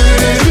ever get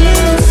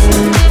enough.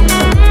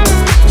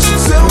 So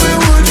tell me,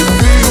 would you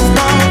feel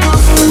my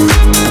love?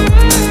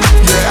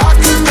 Yeah, I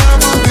could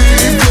never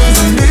leave, cause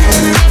I need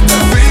it,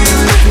 that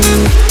feeling.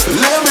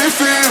 Let me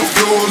feel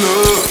your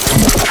love.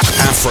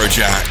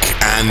 Afrojack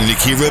and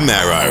Nicky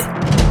Romero.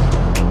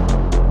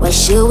 Why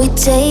should we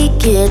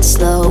take it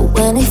slow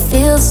when it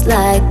feels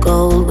like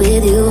gold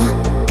with you?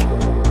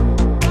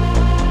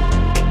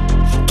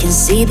 Can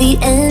see the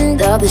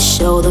end of the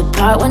show, the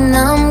part when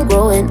I'm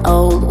growing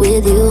old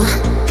with you.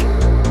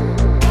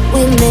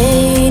 We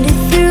made it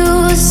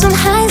through some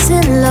highs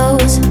and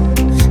lows.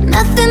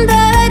 Nothing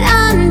that I'd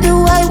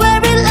undo, I wear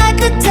it like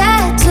a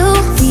tattoo.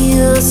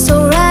 Feels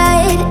so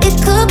right, it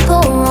could go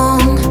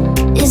wrong.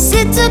 Is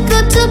it too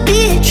good to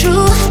be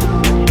true?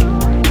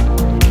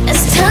 As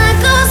time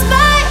goes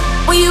by,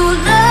 will you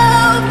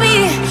love me?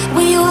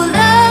 Will you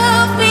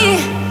love me?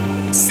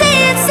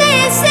 Say it,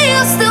 say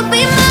you'll still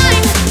be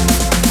mine.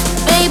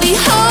 Baby,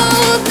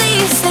 hold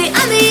me, say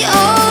I'm the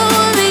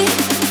only.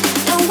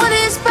 And what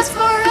is best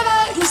forever,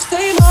 you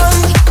stay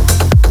mine.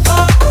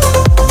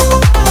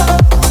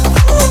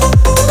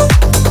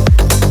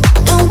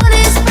 And what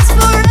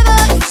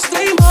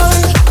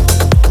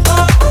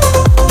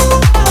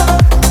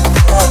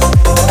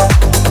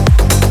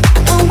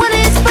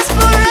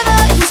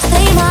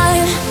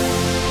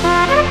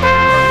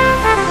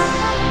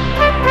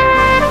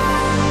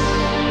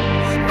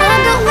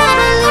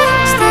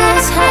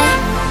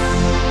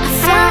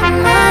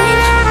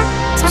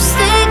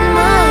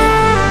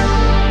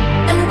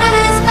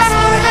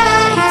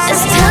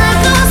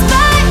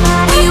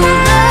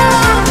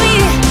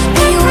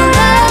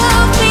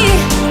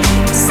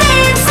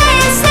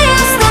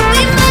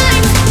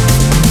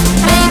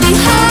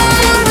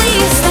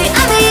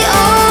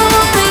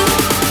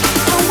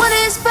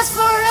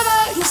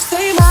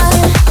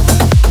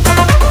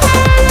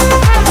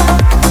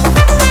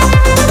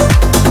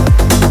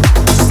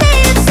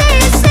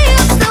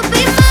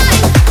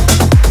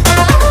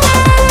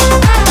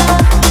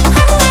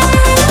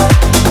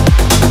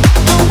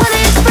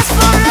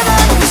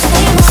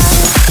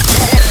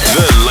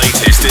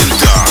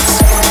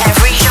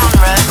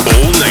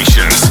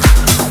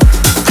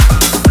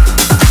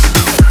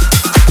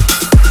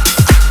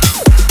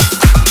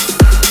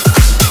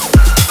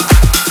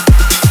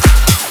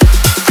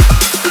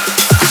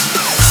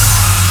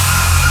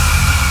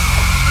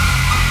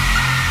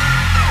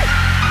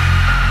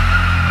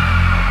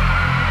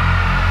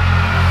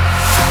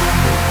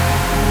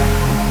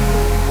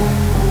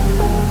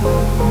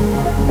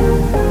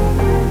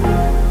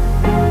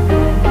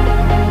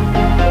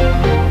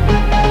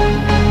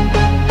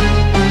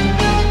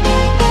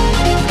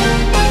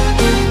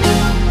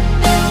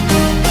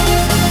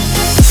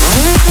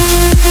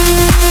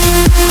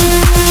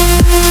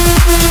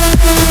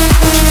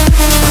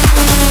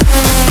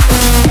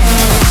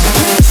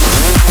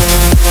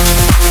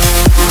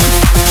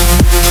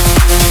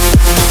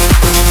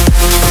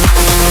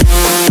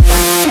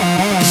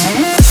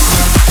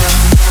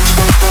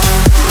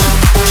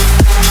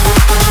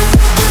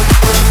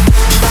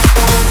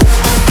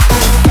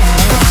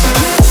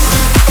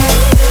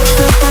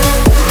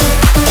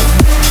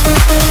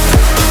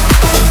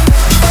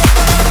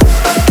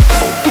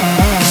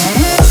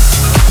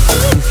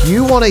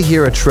want to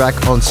hear a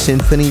track on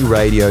Symphony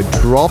Radio,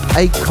 drop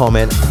a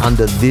comment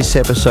under this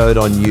episode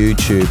on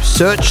YouTube.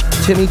 Search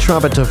Timmy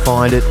Trumpet to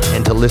find it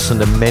and to listen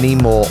to many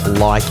more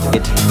like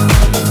it.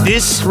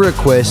 This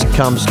request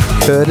comes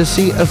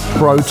courtesy of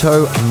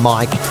Proto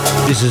Mike.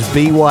 This is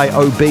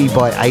BYOB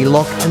by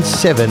A-Lock and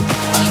Seven.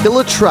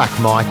 Killer track,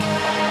 Mike.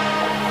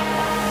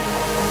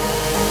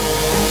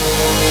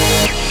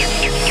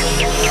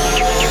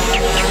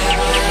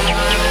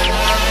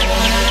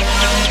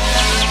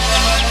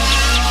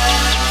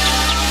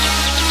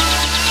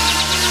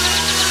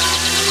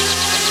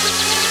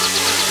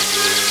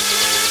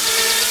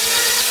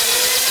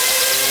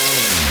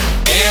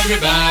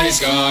 Everybody's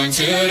going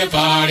to the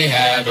party,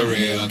 have a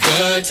real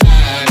good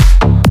time.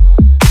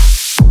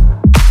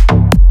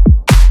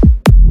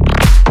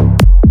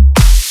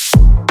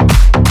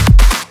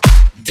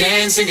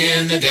 Dancing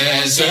in the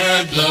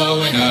desert,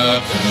 blowing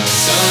up the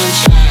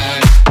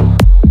sunshine.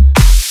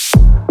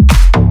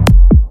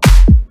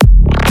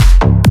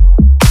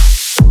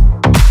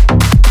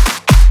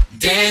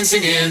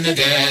 Dancing in the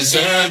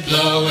desert,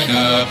 blowing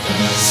up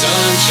the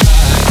sunshine.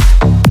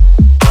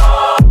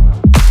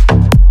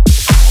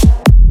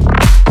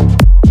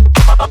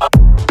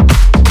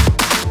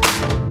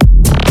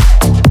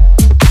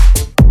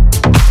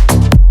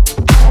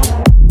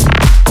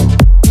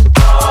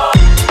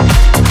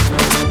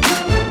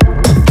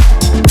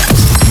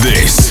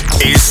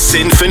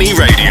 Symphony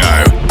Radio.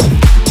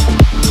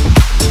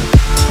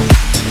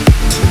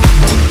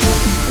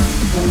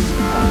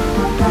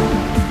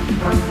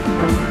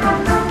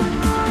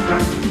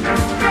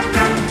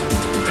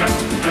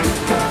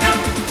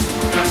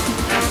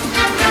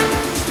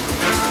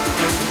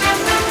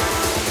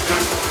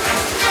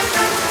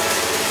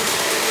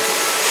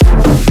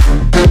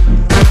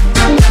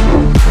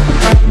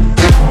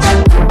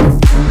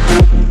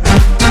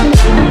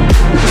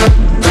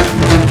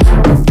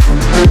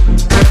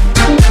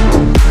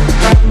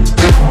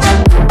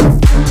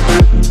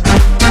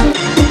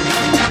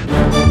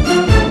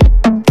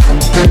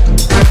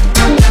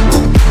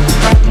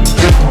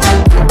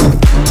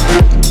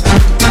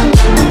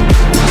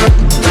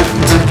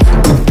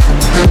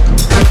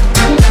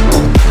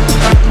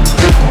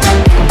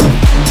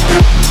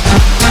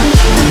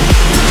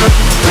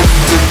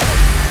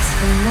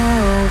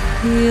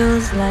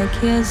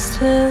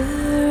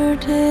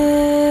 Yesterday,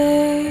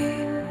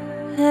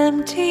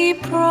 empty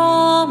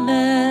promises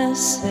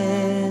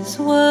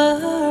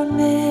were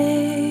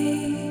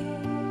made.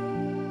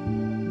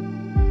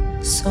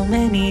 So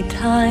many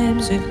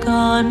times we've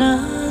gone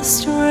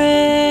astray,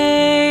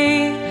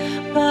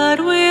 but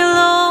we'll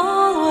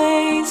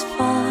always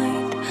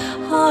find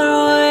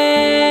our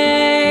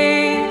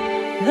way.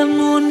 The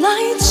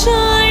moonlight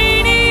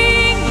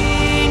shining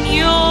in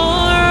your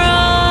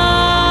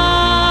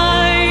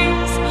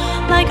eyes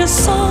like a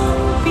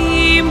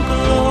sunbeam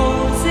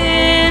glows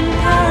in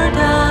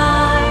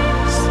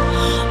paradise.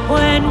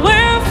 When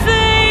we're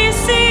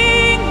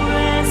facing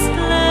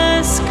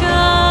restless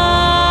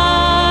skies,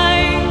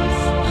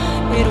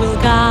 it will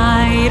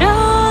guide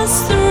us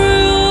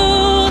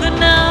through the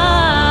night.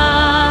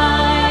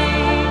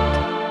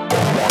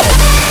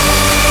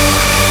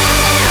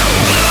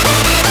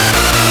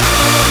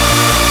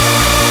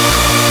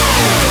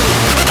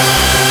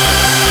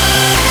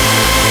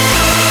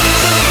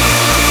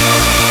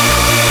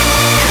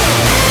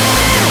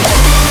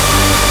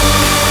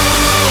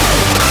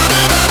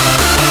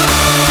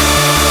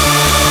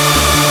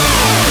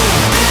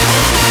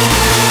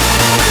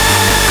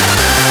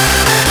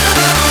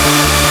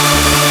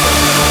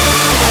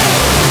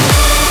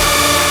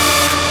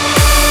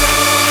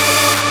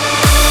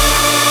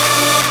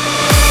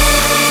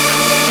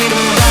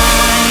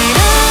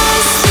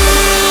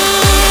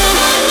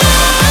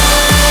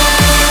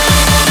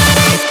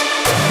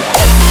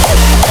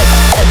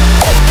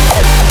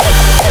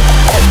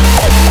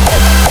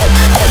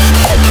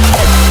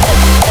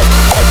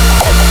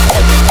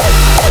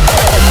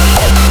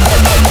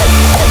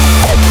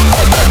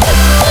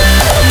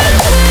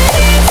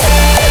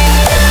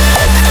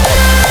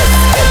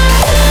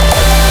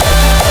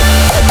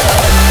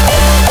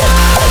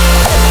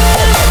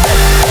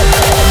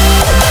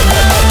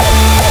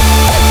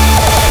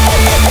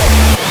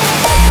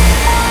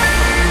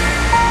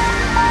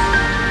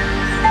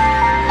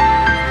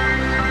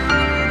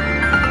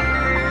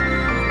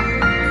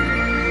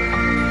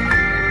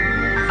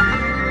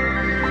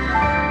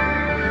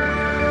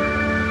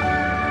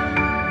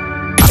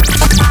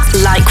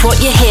 Like what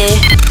you hear?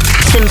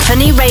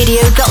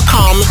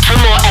 SymphonyRadio.com for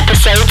more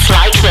episodes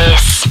like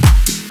this.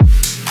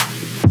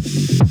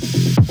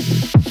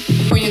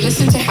 When you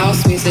listen to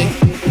house music,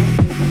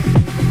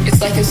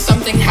 it's like if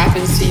something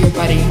happens to your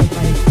body.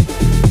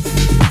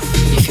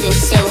 You feel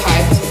so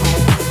hyped,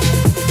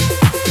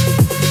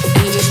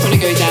 and you just want to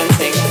go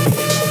dancing.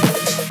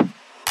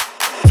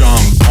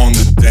 Jump on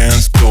the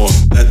dance floor,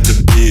 let the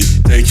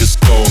beat take your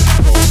soul.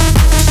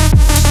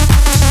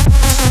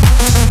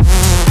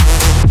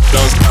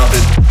 Don't stop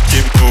it,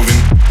 keep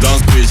moving,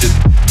 don't switch it,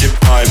 keep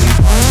vibing.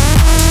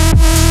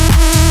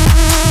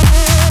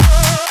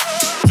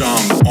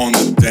 Jump on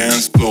the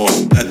dance floor,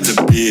 let the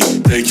beat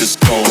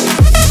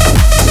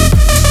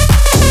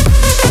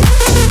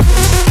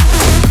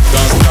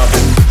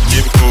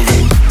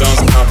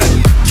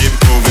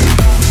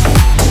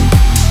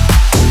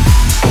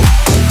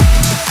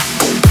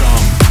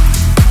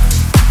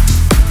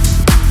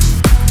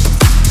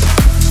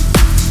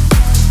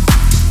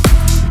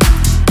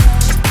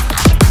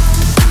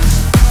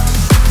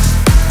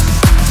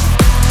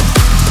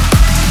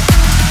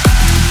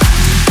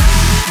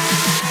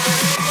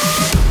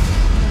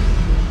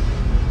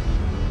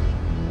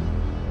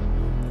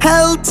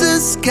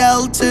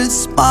helter-skelter,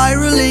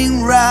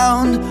 spiraling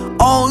round,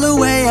 all the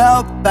way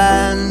up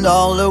and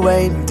all the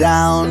way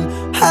down.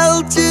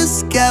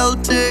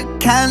 Helter-skelter,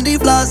 candy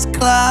floss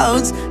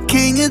clouds,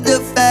 king of the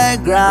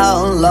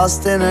fairground,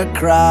 lost in a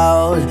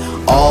crowd.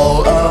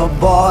 All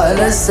aboard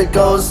as the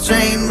ghost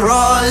train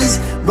roars,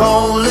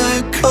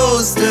 roller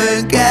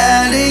coaster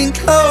getting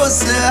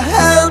closer.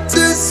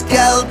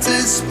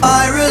 Helter-skelter,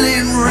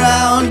 spiraling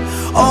round,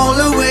 all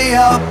the way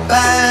up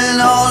and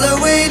all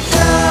the way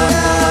down.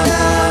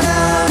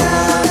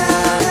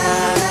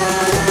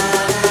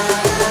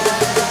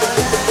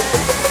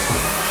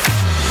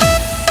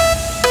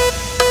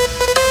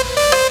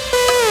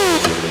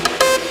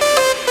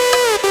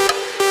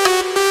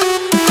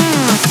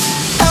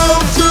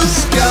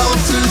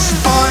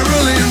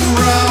 Spiraling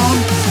round,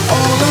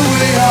 all the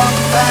way up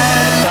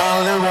and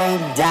all the way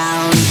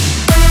down.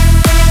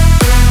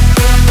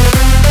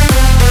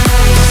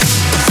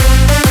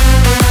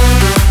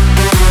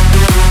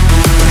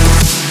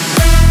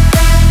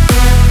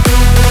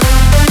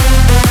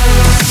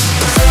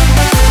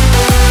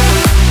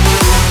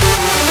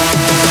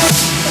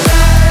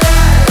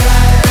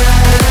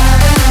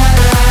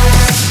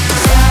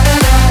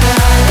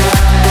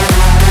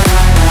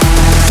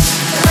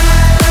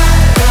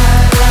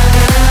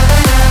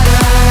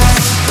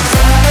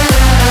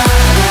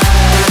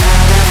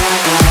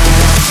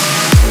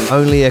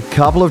 Only a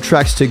couple of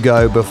tracks to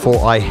go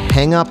before I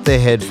hang up the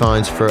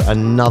headphones for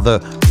another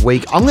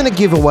week. I'm going to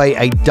give away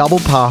a double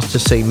pass to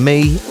see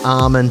me,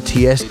 Armin,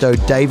 Tiesto,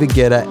 David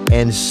Guetta,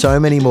 and so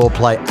many more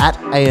play at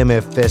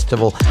AMF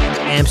Festival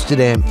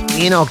Amsterdam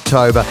in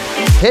October.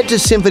 Head to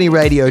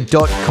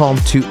symphonyradio.com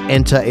to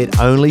enter. It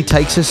only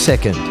takes a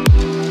second.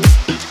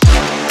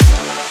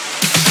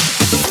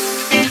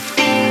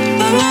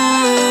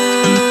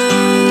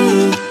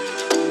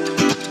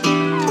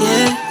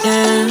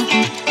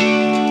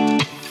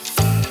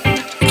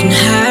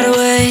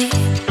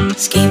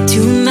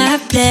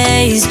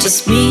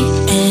 Just me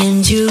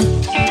and you,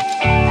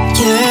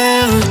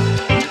 yeah,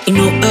 ain't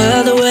no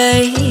other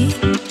way.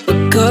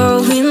 We're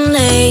going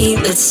late,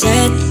 let's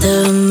set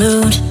the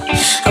mood.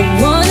 I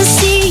wanna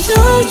see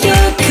all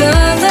your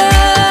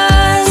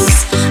colors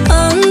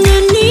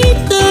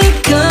underneath the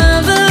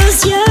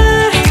covers,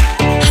 yeah.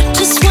 I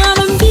just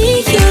wanna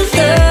be your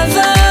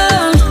lover.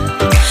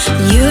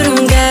 You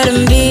don't gotta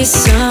be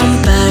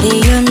somebody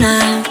you're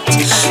not.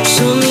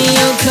 Show me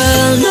your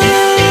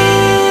colors.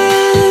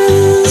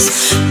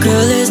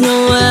 Girl, there's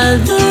no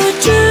other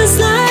just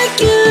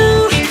like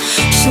you.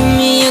 Show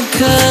me your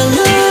colors.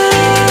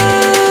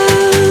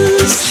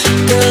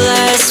 Girl,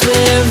 I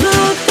swear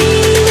I'll be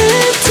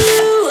there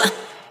too.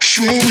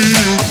 Show me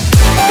you.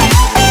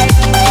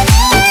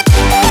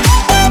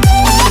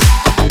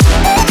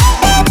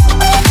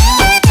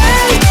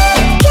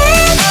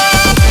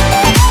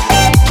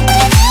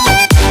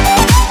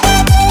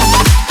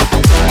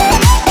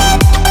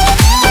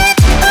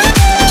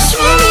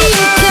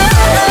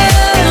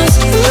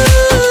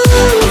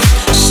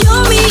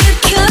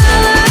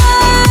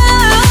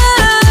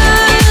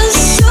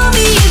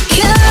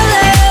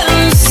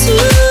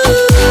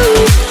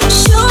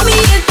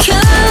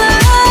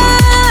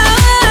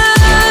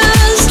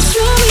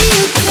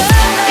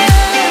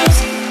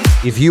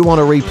 If you want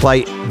to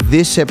replay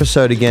this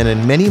episode again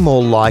and many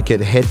more like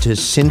it, head to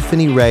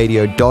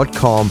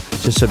symphonyradio.com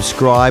to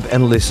subscribe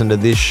and listen to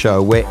this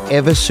show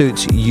wherever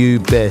suits you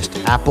best.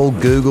 Apple,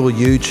 Google,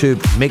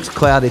 YouTube,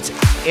 Mixcloud, it's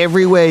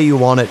everywhere you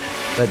want it.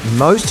 But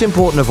most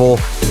important of all,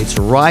 it's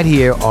right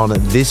here on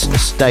this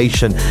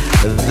station.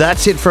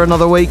 That's it for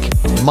another week.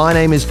 My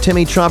name is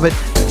Timmy Trumpet.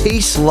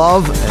 Peace,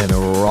 love, and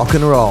rock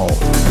and roll.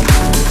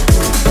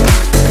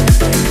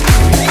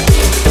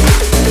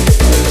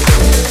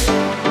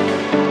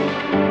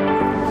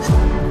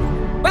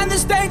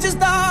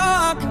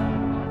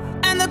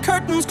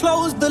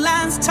 Closed the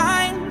last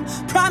time.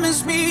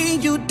 Promise me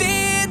you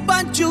did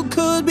what you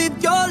could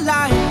with your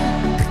life.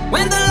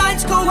 When the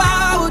lights go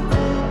out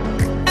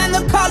and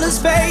the colors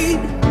fade,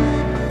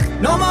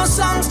 no more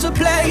songs to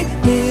play.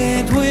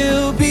 It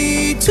will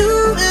be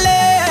too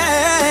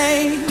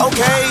late.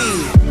 Okay,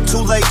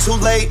 too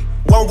late.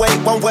 One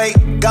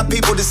wait. Got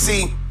people to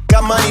see,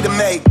 got money to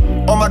make.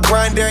 On my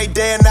grind every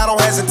day and I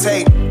don't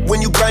hesitate. When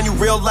you grind, you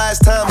realize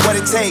time what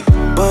it take.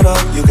 But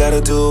all you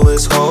gotta do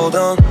is hold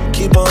on.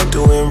 Keep on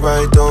doing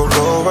right, don't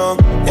go wrong.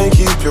 And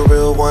keep your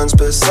real ones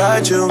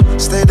beside you.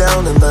 Stay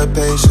down and let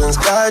patience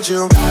guide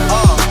you.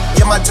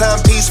 Yeah, my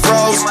timepiece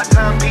froze.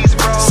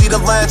 See the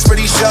lines for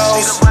these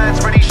shows.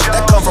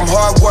 That come from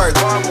hard work.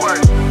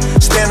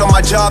 Stand on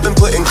my job and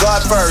putting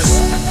God first.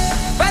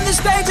 When the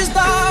stage is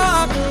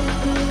dark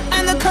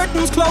and the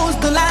curtains close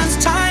the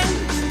last time,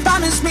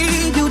 promise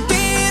me you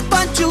did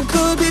what you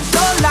could with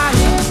your life.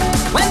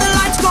 When the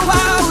lights go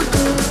out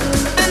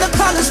and the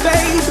colors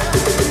fade,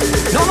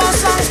 no more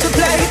songs to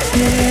play.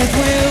 It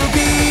will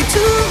be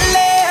too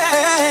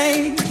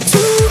late.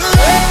 Too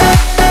late.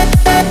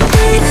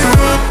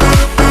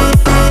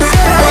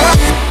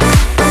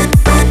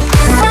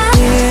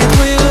 It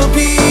will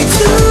be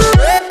too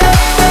late.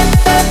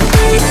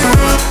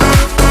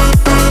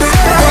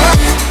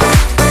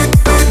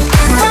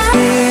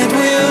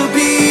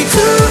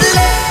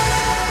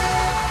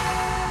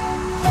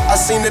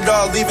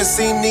 even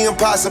seem the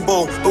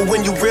impossible. But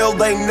when you real,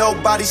 ain't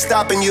nobody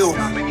stopping you.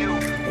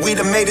 We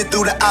done made it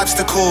through the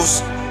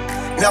obstacles.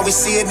 Now we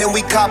see it and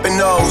we copping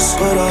those.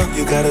 But all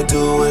you gotta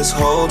do is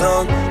hold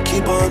on.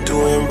 Keep on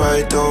doing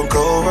right, don't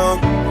go wrong.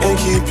 And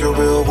keep your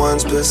real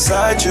ones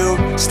beside you.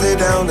 Stay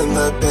down and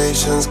let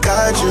patience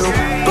guide you.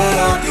 But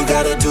all you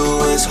gotta do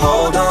is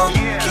hold on.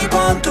 Keep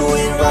on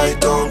doing right,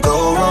 don't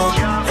go wrong.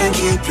 And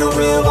keep your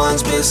real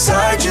ones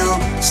beside you.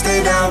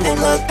 Stay down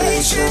and let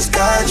patience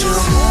guide you.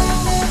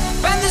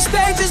 When the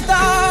stage is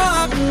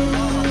dark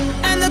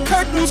and the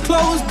curtains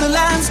close the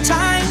last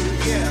time,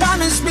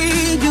 promise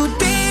me you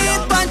did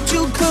what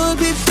you could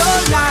with your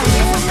life.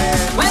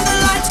 When the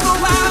lights go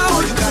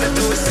out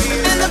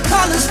and the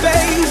colors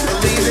fade,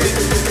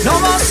 no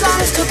more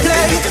songs to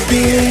play.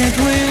 It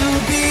will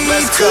be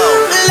too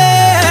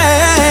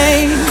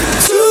late.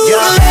 Too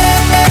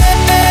late.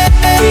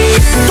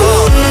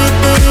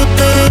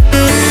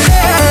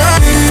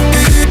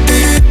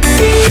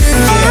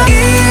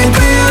 It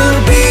will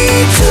be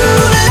too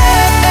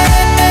late.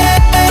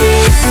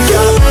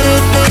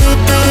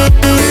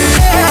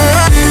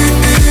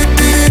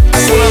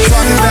 That's what I'm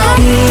talking about.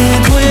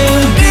 It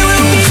will be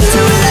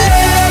too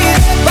late.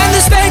 When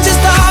the stage is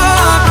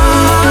dark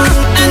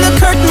and the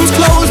curtains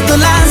close the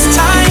last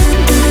time,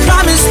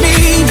 promise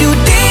me you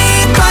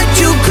did what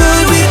you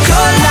could with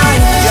your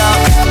life.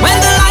 When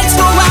the lights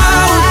go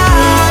out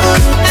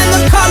and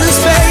the colors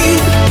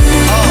fade,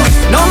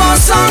 no more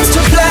songs to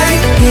play.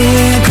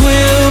 It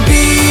will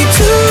be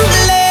too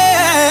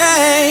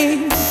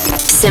late.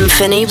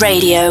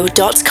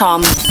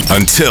 SymphonyRadio.com.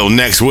 Until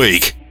next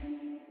week.